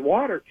carried his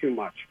water too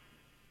much.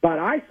 But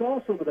I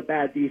saw some of the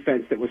bad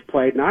defense that was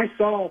played, and I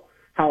saw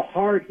how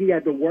hard he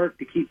had to work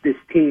to keep this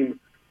team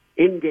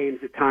in games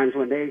at times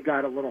when they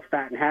got a little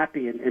fat and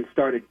happy and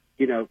started,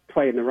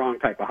 playing the wrong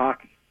type of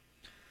hockey.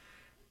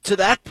 To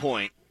that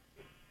point,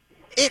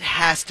 it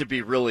has to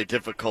be really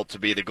difficult to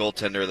be the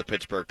goaltender of the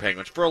Pittsburgh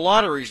Penguins for a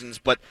lot of reasons,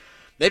 but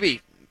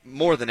maybe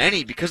more than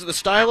any because of the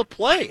style of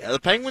play. The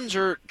Penguins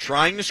are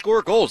trying to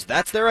score goals.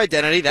 That's their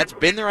identity. That's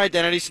been their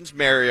identity since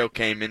Mario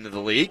came into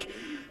the league.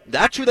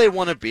 That's who they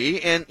want to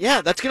be, and,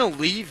 that's going to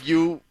leave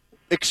you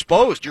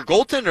exposed, your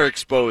goaltender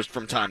exposed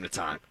from time to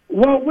time.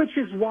 Well, which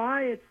is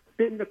why it's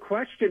been the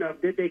question of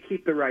did they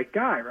keep the right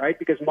guy, right?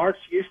 Because Mark's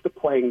used to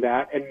playing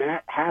that, and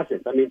Matt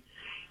hasn't. I mean,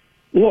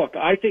 look,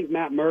 I think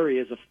Matt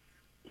Murray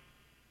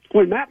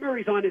when Matt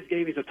Murray's on his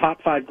game, he's a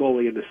top 5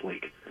 goalie in this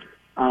league.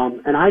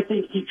 And I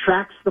think he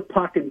tracks the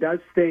puck and does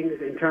things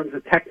in terms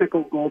of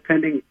technical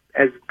goaltending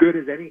as good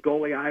as any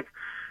goalie I've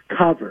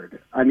covered.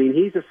 I mean,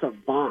 he's a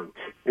savant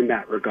in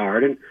that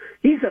regard. And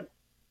he's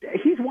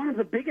one of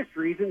the biggest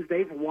reasons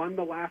they've won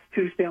the last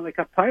 2 Stanley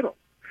Cup titles.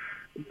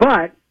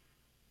 But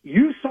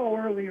you saw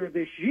earlier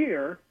this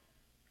year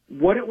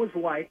what it was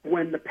like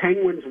when the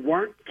Penguins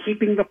weren't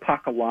keeping the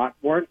puck a lot,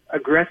 weren't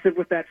aggressive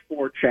with that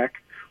forecheck,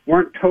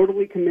 weren't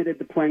totally committed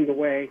to playing the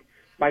way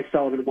Mike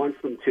Sullivan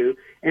wants them to,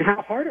 and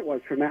how hard it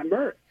was for Matt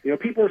Murray.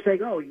 People are saying,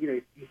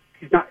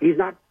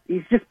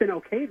 he's just been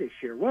okay this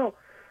year. Well,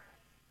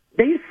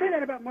 they used to say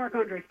that about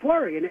Marc-Andre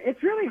Fleury, and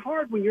it's really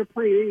hard when you're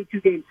playing an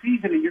 82-game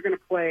season and you're going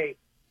to play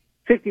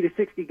 50 to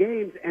 60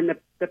 games, and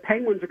the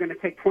Penguins are going to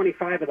take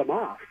 25 of them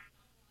off.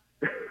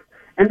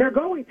 And they're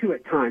going to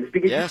at times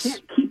because you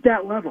can't keep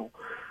that level.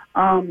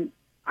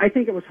 I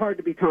think it was hard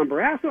to be Tom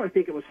Barrasso. I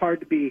think it was hard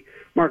to be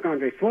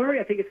Marc-Andre Fleury.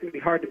 I think it's going to be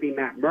hard to be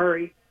Matt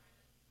Murray.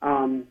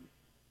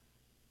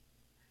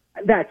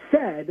 That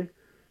said,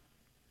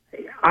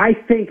 I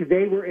think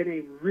they were in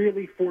a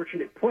really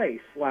fortunate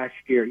place last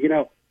year.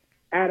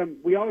 Adam,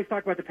 we always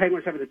talk about the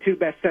Penguins having the 2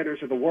 best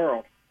centers of the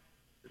world.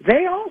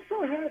 They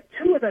also had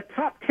 2 of the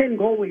top 10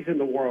 goalies in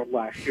the world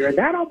last year, and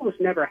that almost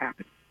never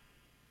happened.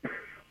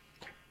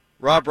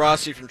 Rob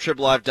Rossi from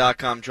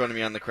TribLive.com joining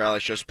me on the Crowley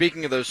Show.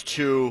 Speaking of those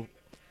 2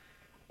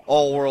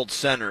 all-world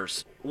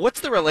centers, what's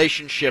the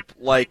relationship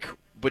like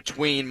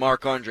between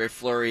Marc-Andre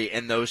Fleury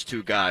and those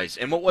 2 guys?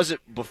 And what was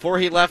it before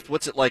he left?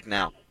 What's it like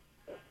now?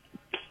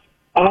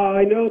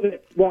 I know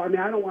that,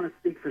 I don't want to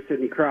speak for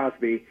Sidney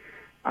Crosby.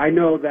 I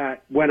know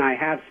that when I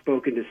have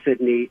spoken to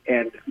Sidney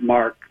and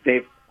Mark,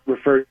 they've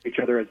referred to each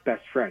other as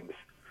best friends.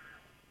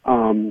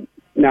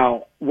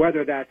 Now,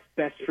 whether that's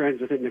best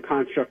friends within the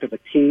construct of a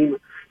team, you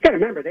got to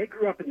remember, they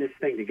grew up in this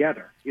thing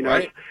together.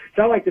 Right.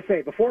 So I like to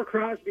say, before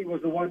Crosby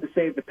was the one to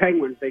save the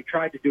Penguins, they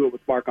tried to do it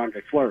with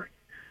Marc-Andre Fleury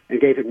and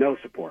gave him no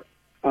support.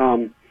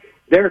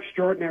 They're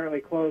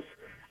extraordinarily close.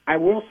 I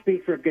will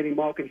speak for Evgeny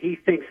Malkin. He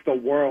thinks the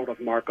world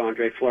of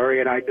Marc-Andre Fleury,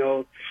 and I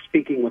know,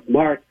 speaking with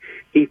Mark,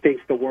 he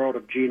thinks the world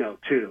of Gino,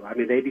 too. I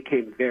mean, they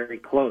became very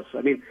close.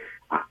 I mean,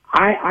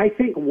 I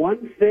think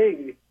one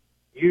thing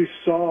you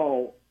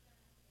saw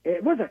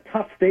it was a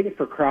tough thing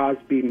for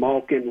Crosby,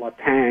 Malkin,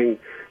 Letang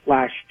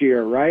last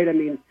year, right? I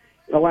mean,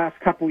 the last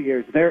couple of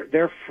years,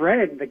 their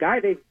friend, the guy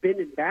they've been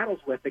in battles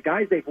with, the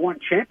guys they've won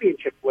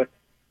championships with,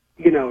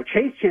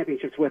 chased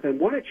championships with and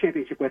won a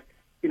championship with,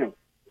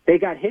 they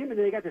got him, and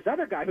then they got this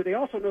other guy who they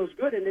also know is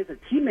good and is a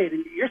teammate,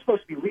 and you're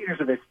supposed to be leaders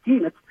of this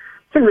team. It's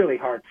a really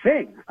hard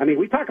thing. I mean,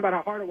 we talk about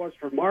how hard it was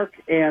for Mark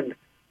and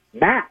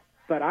Matt,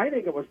 but I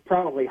think it was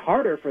probably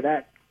harder for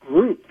that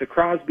group, the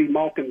Crosby,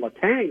 Malkin,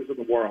 Latangs of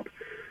the world.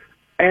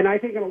 And I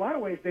think in a lot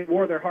of ways they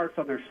wore their hearts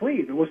on their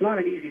sleeves. It was not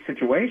an easy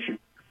situation.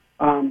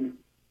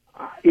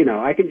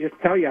 I can just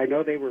tell you, I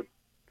know they were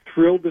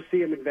thrilled to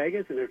see him in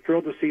Vegas, and they're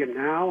thrilled to see him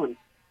now. And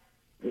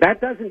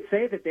that doesn't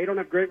say that they don't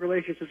have great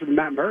relationships with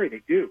Matt Murray.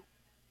 They do.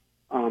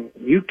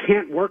 You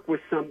can't work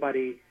with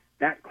somebody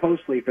that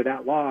closely for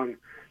that long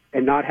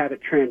and not have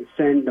it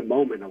transcend the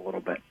moment a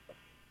little bit.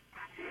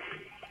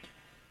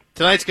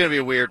 Tonight's going to be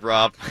weird,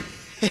 Rob.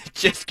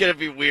 It's just going to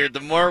be weird.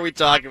 The more we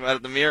talk about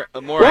it, the more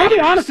well, I'll be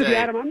honest with you,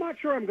 Adam. I'm not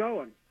sure I'm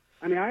going.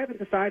 I mean, I haven't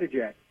decided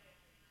yet.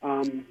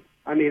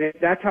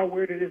 That's how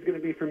weird it is going to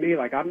be for me.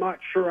 Like, I'm not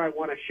sure I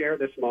want to share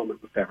this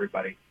moment with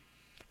everybody.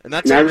 And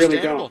that's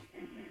understandable.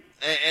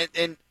 Really don't.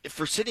 And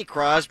for Sidney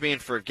Crosby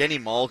and for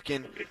Evgeny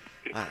Malkin,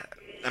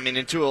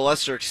 and to a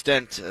lesser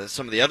extent,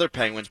 some of the other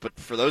Penguins, but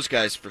for those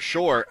guys for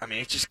sure,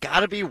 it's just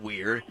got to be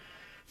weird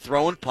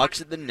throwing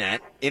pucks at the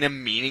net in a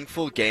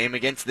meaningful game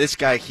against this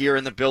guy here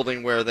in the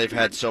building where they've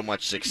had so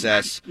much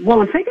success.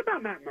 Well, and think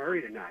about Matt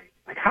Murray tonight.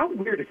 Like, how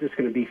weird is this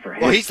going to be for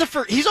him? Well,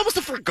 he's almost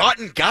a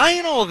forgotten guy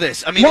in all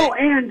this. And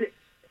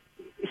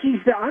he's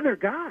the other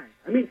guy.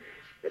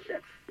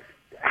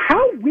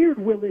 How weird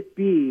will it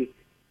be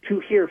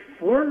to hear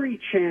Fleury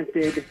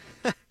chanted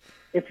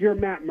if you're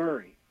Matt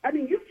Murray?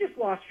 You've just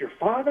lost your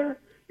father.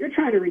 You're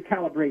trying to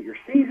recalibrate your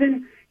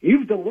season.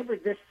 You've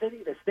delivered this city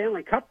the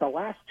Stanley Cup the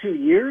last 2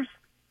 years.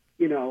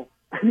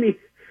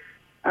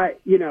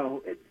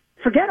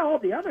 Forget all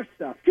the other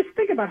stuff. Just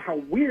think about how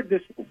weird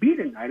this will be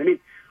tonight.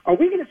 Are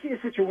we going to see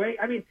a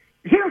situation?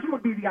 Here's what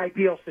would be the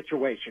ideal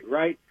situation,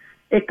 right?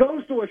 It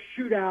goes to a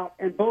shootout,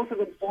 and both of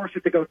them force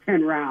it to go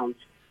 10 rounds,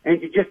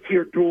 and you just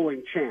hear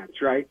dueling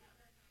chants, right?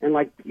 And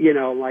like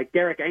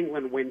Derek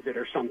Englund wins it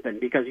or something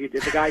because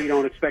it's the guy you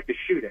don't expect to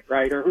shoot it,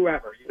 right? Or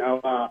whoever,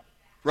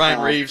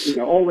 Ryan Reeves.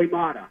 Ole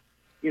Mata,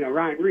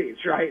 Ryan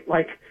Reeves, right?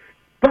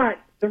 But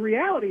the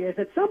reality is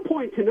at some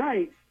point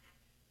tonight,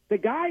 the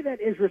guy that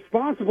is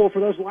responsible for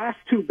those last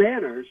two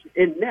banners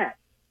in net,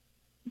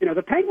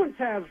 the Penguins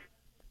have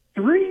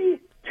 3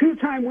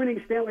 two-time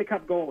winning Stanley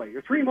Cup goalies,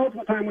 or 3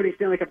 multiple-time winning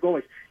Stanley Cup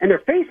goalies, and they're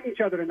facing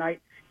each other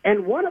tonight,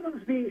 and one of them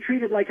is being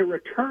treated like a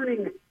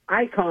returning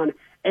icon,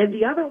 and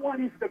the other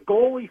one is the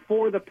goalie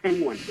for the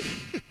Penguins.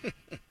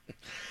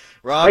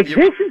 Rob, this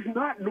is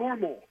not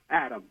normal,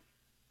 Adam.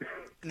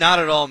 Not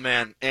at all,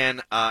 man.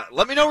 And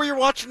let me know where you're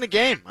watching the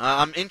game.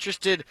 I'm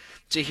interested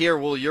to hear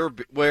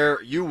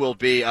where you will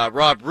be.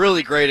 Rob,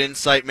 really great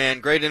insight,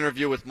 man. Great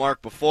interview with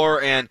Mark before,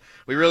 and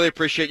we really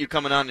appreciate you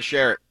coming on to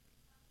share it.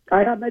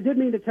 I did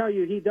mean to tell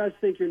you, he does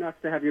think you're nuts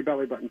to have your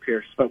belly button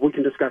pierced, but we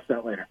can discuss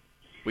that later.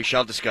 We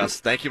shall discuss.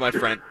 Thank you, my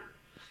friend.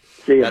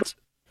 See you. That's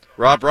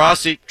Rob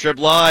Rossi, Trib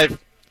Live.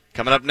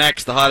 Coming up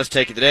next, the hottest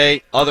take of the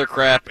day, other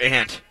crap,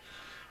 and,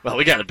 well,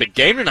 we got a big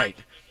game tonight.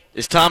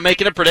 Is Tom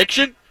making a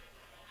prediction?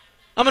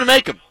 I'm going to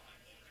make him.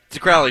 It's a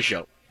Crowley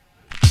Show.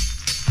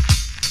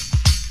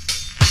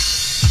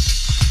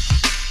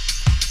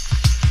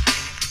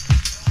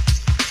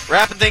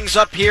 Wrapping things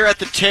up here at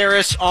the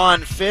Terrace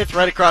on 5th,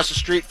 right across the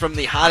street from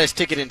the hottest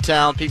ticket in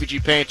town,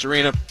 PPG Paints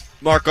Arena.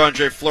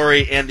 Marc-Andre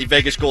Fleury and the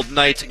Vegas Golden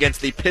Knights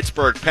against the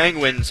Pittsburgh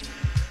Penguins.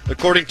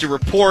 According to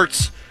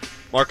reports,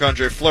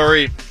 Marc-Andre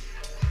Fleury,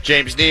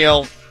 James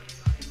Neal,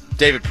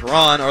 David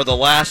Perron are the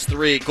last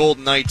 3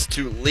 Golden Knights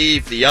to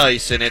leave the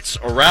ice, and it's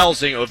a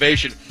rousing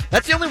ovation.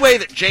 That's the only way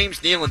that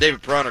James Neal and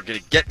David Perron are going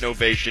to get an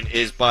ovation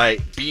is by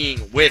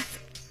being with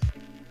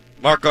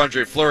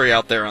Marc-Andre Fleury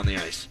out there on the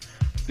ice.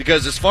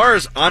 Because as far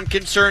as I'm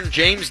concerned,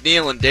 James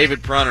Neal and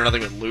David Perron are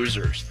nothing but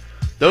losers.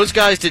 Those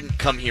guys didn't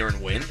come here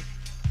and win.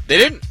 They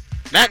didn't.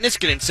 Matt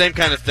Niskanen, same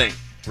kind of thing.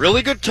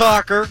 Really good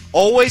talker,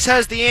 always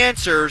has the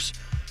answers.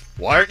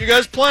 Why aren't you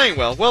guys playing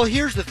well? Well,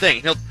 here's the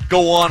thing. He'll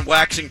go on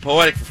waxing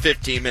poetic for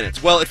 15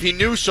 minutes. Well, if he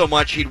knew so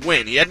much, he'd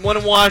win. He hadn't won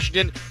in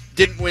Washington,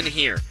 didn't win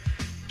here.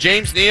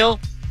 James Neal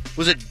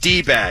was a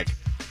D-bag.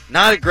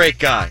 Not a great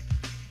guy.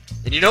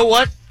 And you know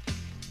what?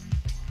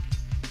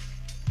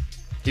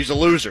 He's a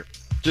loser.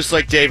 Just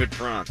like David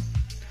Perron.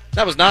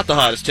 That was not the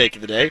hottest take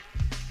of the day.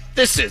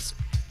 This is.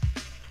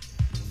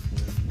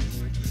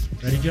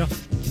 Ready, Joe?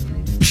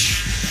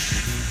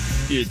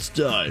 It's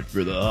time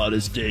for the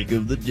hottest take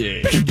of the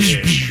day.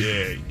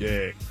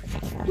 Day.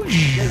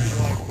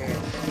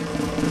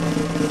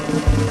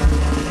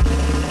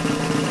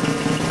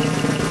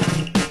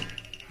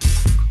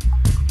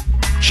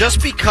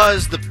 Just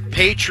because the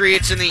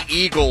Patriots and the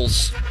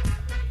Eagles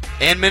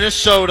and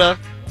Minnesota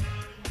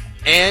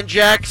and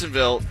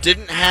Jacksonville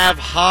didn't have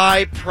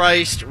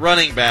high-priced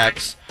running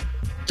backs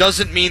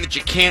doesn't mean that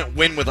you can't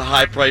win with a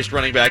high-priced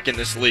running back in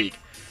this league.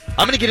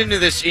 I'm going to get into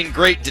this in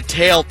great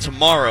detail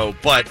tomorrow,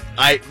 but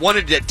I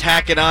wanted to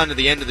tack it on to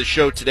the end of the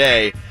show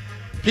today.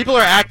 People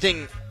are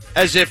acting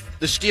as if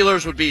the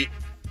Steelers would be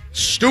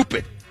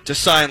stupid to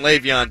sign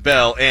Le'Veon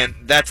Bell, and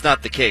that's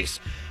not the case.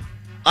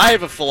 I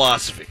have a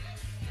philosophy.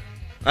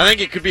 I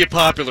think it could be a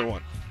popular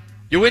one.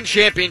 You win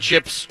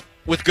championships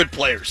with good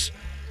players.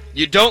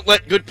 You don't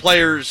let good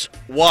players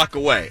walk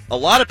away. A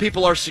lot of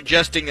people are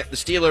suggesting that the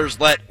Steelers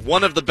let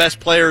one of the best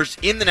players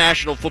in the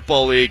National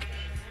Football League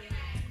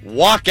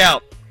walk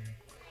out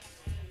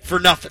for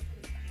nothing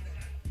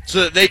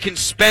so that they can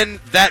spend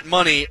that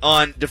money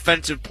on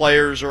defensive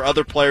players or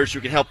other players who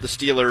can help the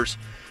Steelers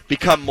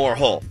become more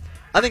whole.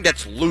 I think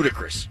that's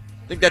ludicrous.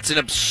 I think that's an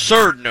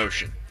absurd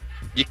notion.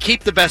 You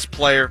keep the best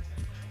player.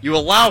 You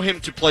allow him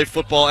to play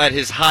football at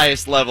his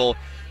highest level.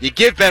 You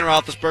give Ben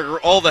Roethlisberger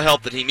all the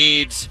help that he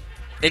needs,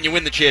 and you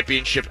win the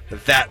championship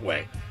that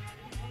way.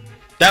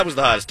 That was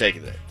the hottest take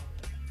of the day.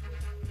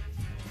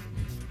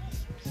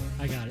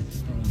 I got it.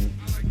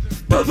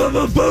 And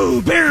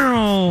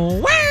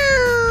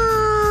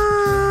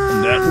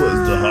that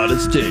was the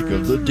hottest take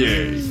of the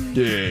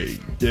day.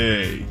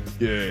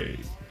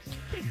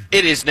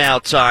 It is now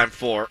time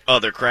for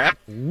Other Crap.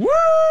 Woo!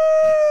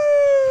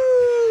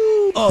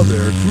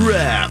 Other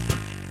crap.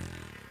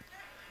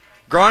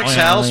 Gronk's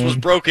house was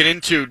broken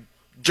into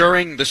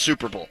during the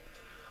Super Bowl.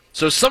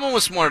 So someone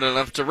was smart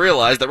enough to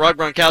realize that Rob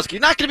Gronkowski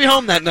is not going to be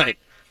home that night.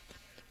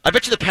 I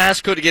bet you the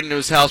passcode to get into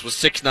his house was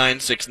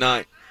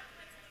 6969.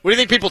 What do you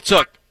think people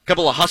took? A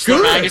couple of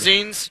Hustler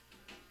magazines?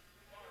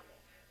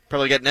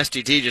 Probably got an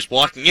STD just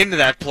walking into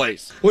that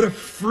place. What a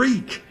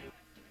freak.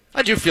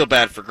 I do feel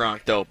bad for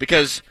Gronk, though,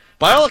 because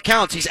by all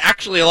accounts, he's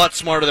actually a lot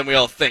smarter than we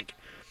all think.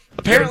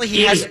 Apparently,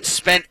 he hasn't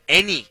spent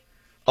any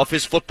of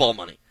his football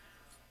money.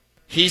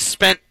 He's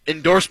spent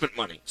endorsement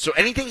money. So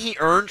anything he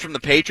earned from the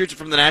Patriots and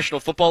from the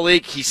National Football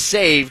League, he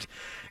saved.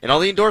 And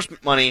all the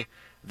endorsement money,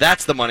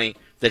 that's the money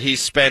that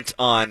he's spent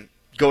on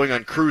going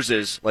on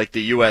cruises like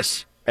the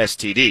U.S.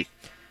 STD.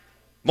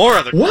 More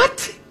other...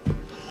 What?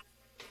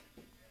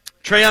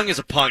 Trae Young is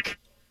a punk,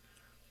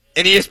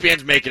 and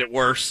ESPN's making it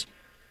worse.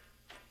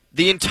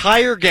 The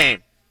entire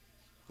game,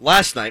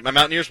 last night, my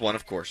Mountaineers won,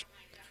 of course.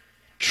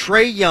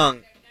 Trae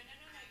Young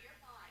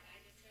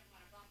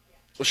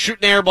was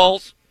shooting air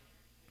balls,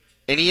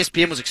 and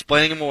ESPN was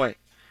explaining him away.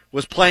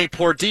 Was playing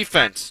poor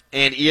defense,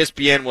 and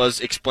ESPN was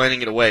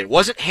explaining it away.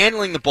 Wasn't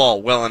handling the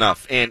ball well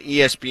enough, and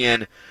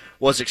ESPN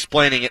was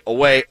explaining it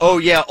away. Oh,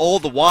 yeah, all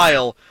the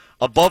while,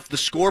 above the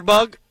score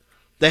bug,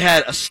 they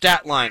had a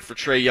stat line for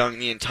Trae Young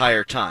the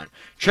entire time.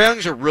 Trae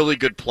Young's a really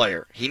good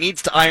player. He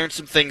needs to iron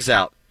some things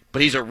out,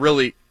 but he's a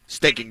really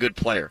stinking good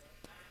player.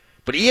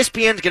 But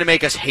ESPN's going to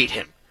make us hate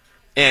him.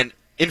 And,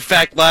 in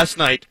fact, last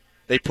night,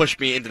 they pushed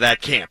me into that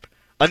camp.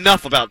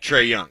 Enough about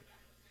Trae Young.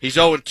 He's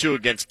 0-2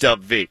 against Dub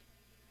V.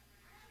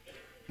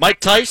 Mike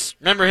Tice,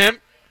 remember him?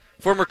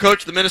 Former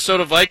coach of the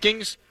Minnesota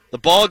Vikings, the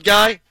bald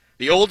guy,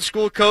 the old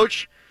school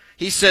coach.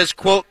 He says,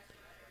 quote,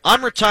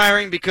 I'm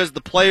retiring because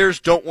the players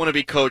don't want to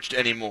be coached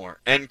anymore,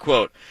 end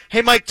quote.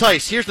 Hey, Mike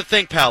Tice, here's the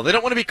thing, pal. They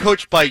don't want to be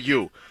coached by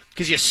you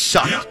because you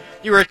sucked. Yeah.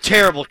 You were a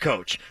terrible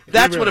coach.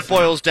 That's what it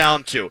boils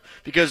down to.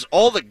 Because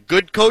all the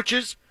good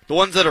coaches, the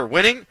ones that are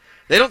winning,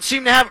 they don't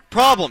seem to have a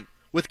problem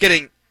with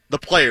getting the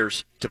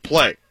players to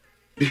play.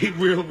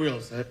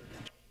 real, son.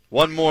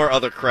 One more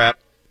other crap.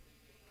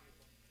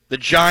 The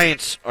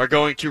Giants are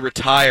going to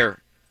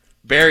retire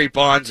Barry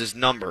Bonds'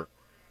 number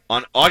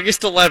on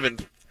August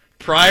 11th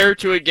prior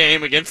to a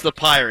game against the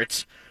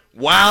Pirates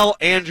while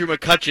Andrew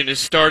McCutchen is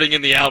starting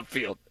in the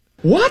outfield.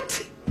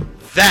 What?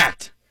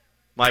 That,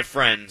 my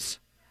friends,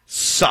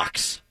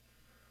 sucks.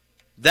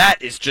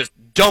 That is just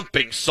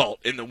dumping salt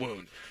in the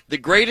wound. The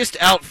greatest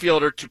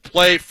outfielder to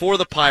play for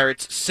the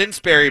Pirates since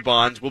Barry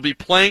Bonds will be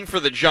playing for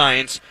the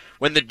Giants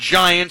when the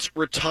Giants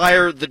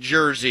retire the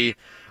jersey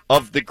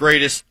of the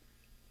greatest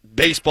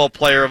baseball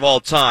player of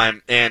all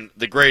time and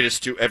the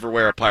greatest to ever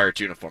wear a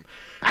Pirates uniform.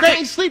 I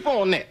can't sleep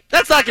on that.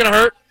 That's not going to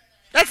hurt.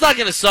 That's not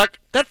going to suck.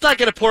 That's not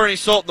going to pour any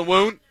salt in the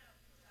wound.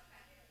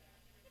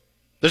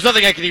 There's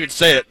nothing I can even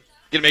say that's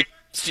going to make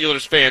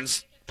Steelers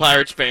fans,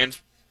 Pirates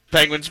fans,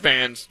 Penguins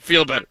fans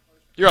feel better.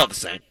 You're all the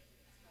same.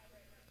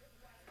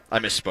 I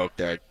misspoke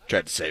there. I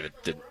tried to save it.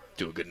 Didn't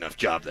do a good enough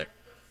job there.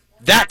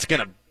 That's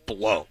going to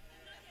blow.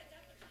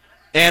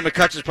 And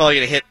McCutchen's probably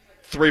going to hit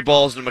 3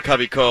 balls in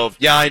McCovey Cove.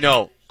 Yeah, I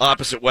know.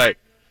 Opposite way.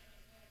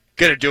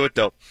 Going to do it,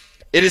 though.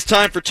 It is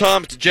time for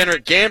Tom's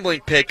degenerate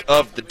gambling pick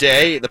of the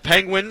day. The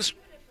Penguins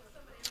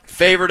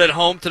favored at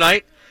home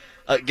tonight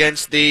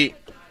against the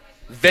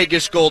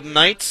Vegas Golden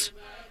Knights.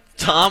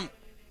 Tom,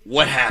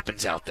 what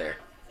happens out there?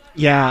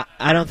 Yeah,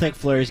 I don't think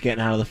Fleury's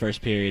getting out of the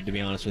first period, to be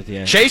honest with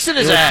you. Chasing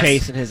his ass.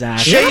 Chasing his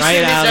ass. Chasing right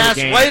his out ass of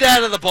the game. right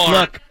out of the barn.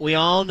 Look, we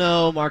all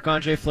know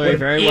Marc-Andre Fleury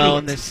very well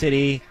in this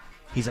city.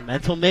 He's a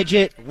mental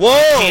midget.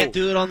 Whoa! Can't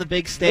do it on the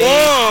big stage.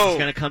 Whoa! He's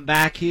going to come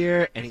back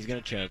here, and he's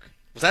going to choke.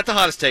 Was that the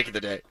hottest take of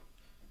the day?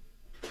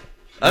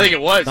 I think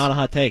it was. Not a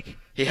hot take.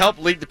 He helped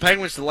lead the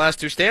Penguins to the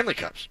last 2 Stanley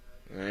Cups.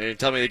 You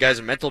tell me the guy's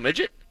a mental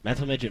midget?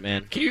 Mental midget,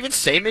 man. Can you even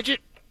say midget?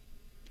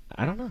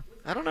 I don't know.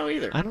 I don't know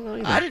either. I don't know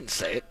either. I didn't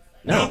say it.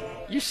 No.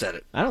 You said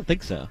it. I don't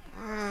think so.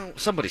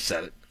 Somebody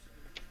said it.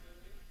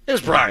 It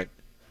was Brian.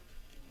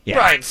 Yeah.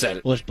 Brian said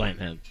it. We'll just blame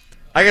him.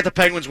 I got the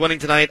Penguins winning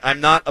tonight. I'm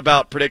not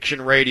about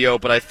prediction radio,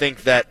 but I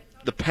think that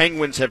the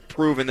Penguins have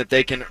proven that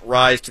they can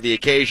rise to the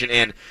occasion.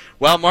 And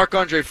while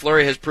Marc-Andre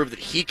Fleury has proved that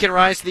he can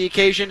rise to the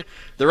occasion,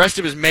 the rest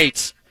of his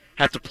mates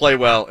have to play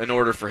well in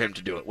order for him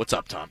to do it. What's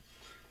up, Tom?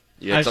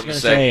 You I had was something going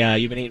to to say? say,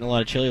 you've been eating a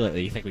lot of chili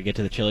lately. You think we get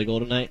to the chili goal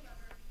tonight?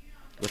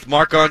 With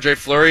Marc-Andre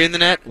Fleury in the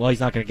net? Well, he's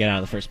not going to get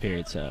out of the first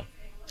period, so.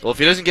 Well, if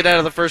he doesn't get out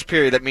of the first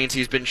period, that means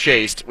he's been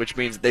chased, which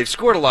means they've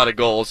scored a lot of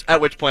goals, at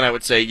which point I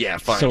would say, yeah,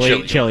 fine, So we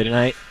eat chili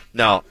tonight?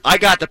 No, I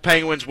got the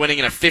Penguins winning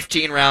in a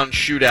 15-round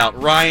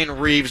shootout. Ryan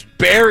Reeves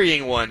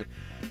burying one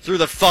through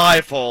the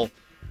 5-hole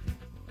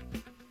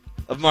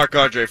of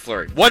Marc-Andre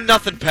Fleury.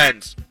 1-0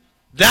 Pens.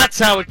 That's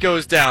how it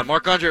goes down.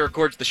 Marc-Andre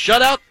records the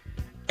shutout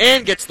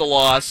and gets the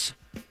loss,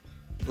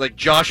 like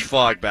Josh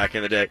Fogg back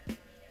in the day.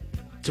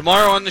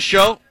 Tomorrow on the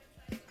show,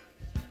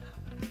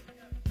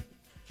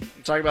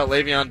 we'll talk about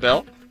Le'Veon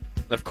Bell.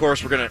 And of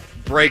course, we're going to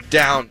break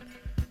down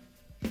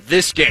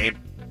this game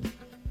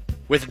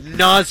with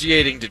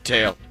nauseating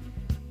detail.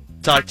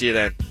 Talk to you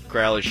then.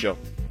 Crowley Show.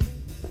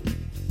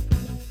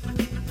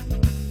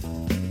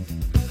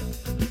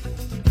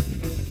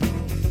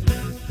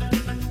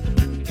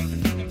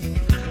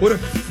 What a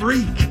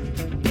freak.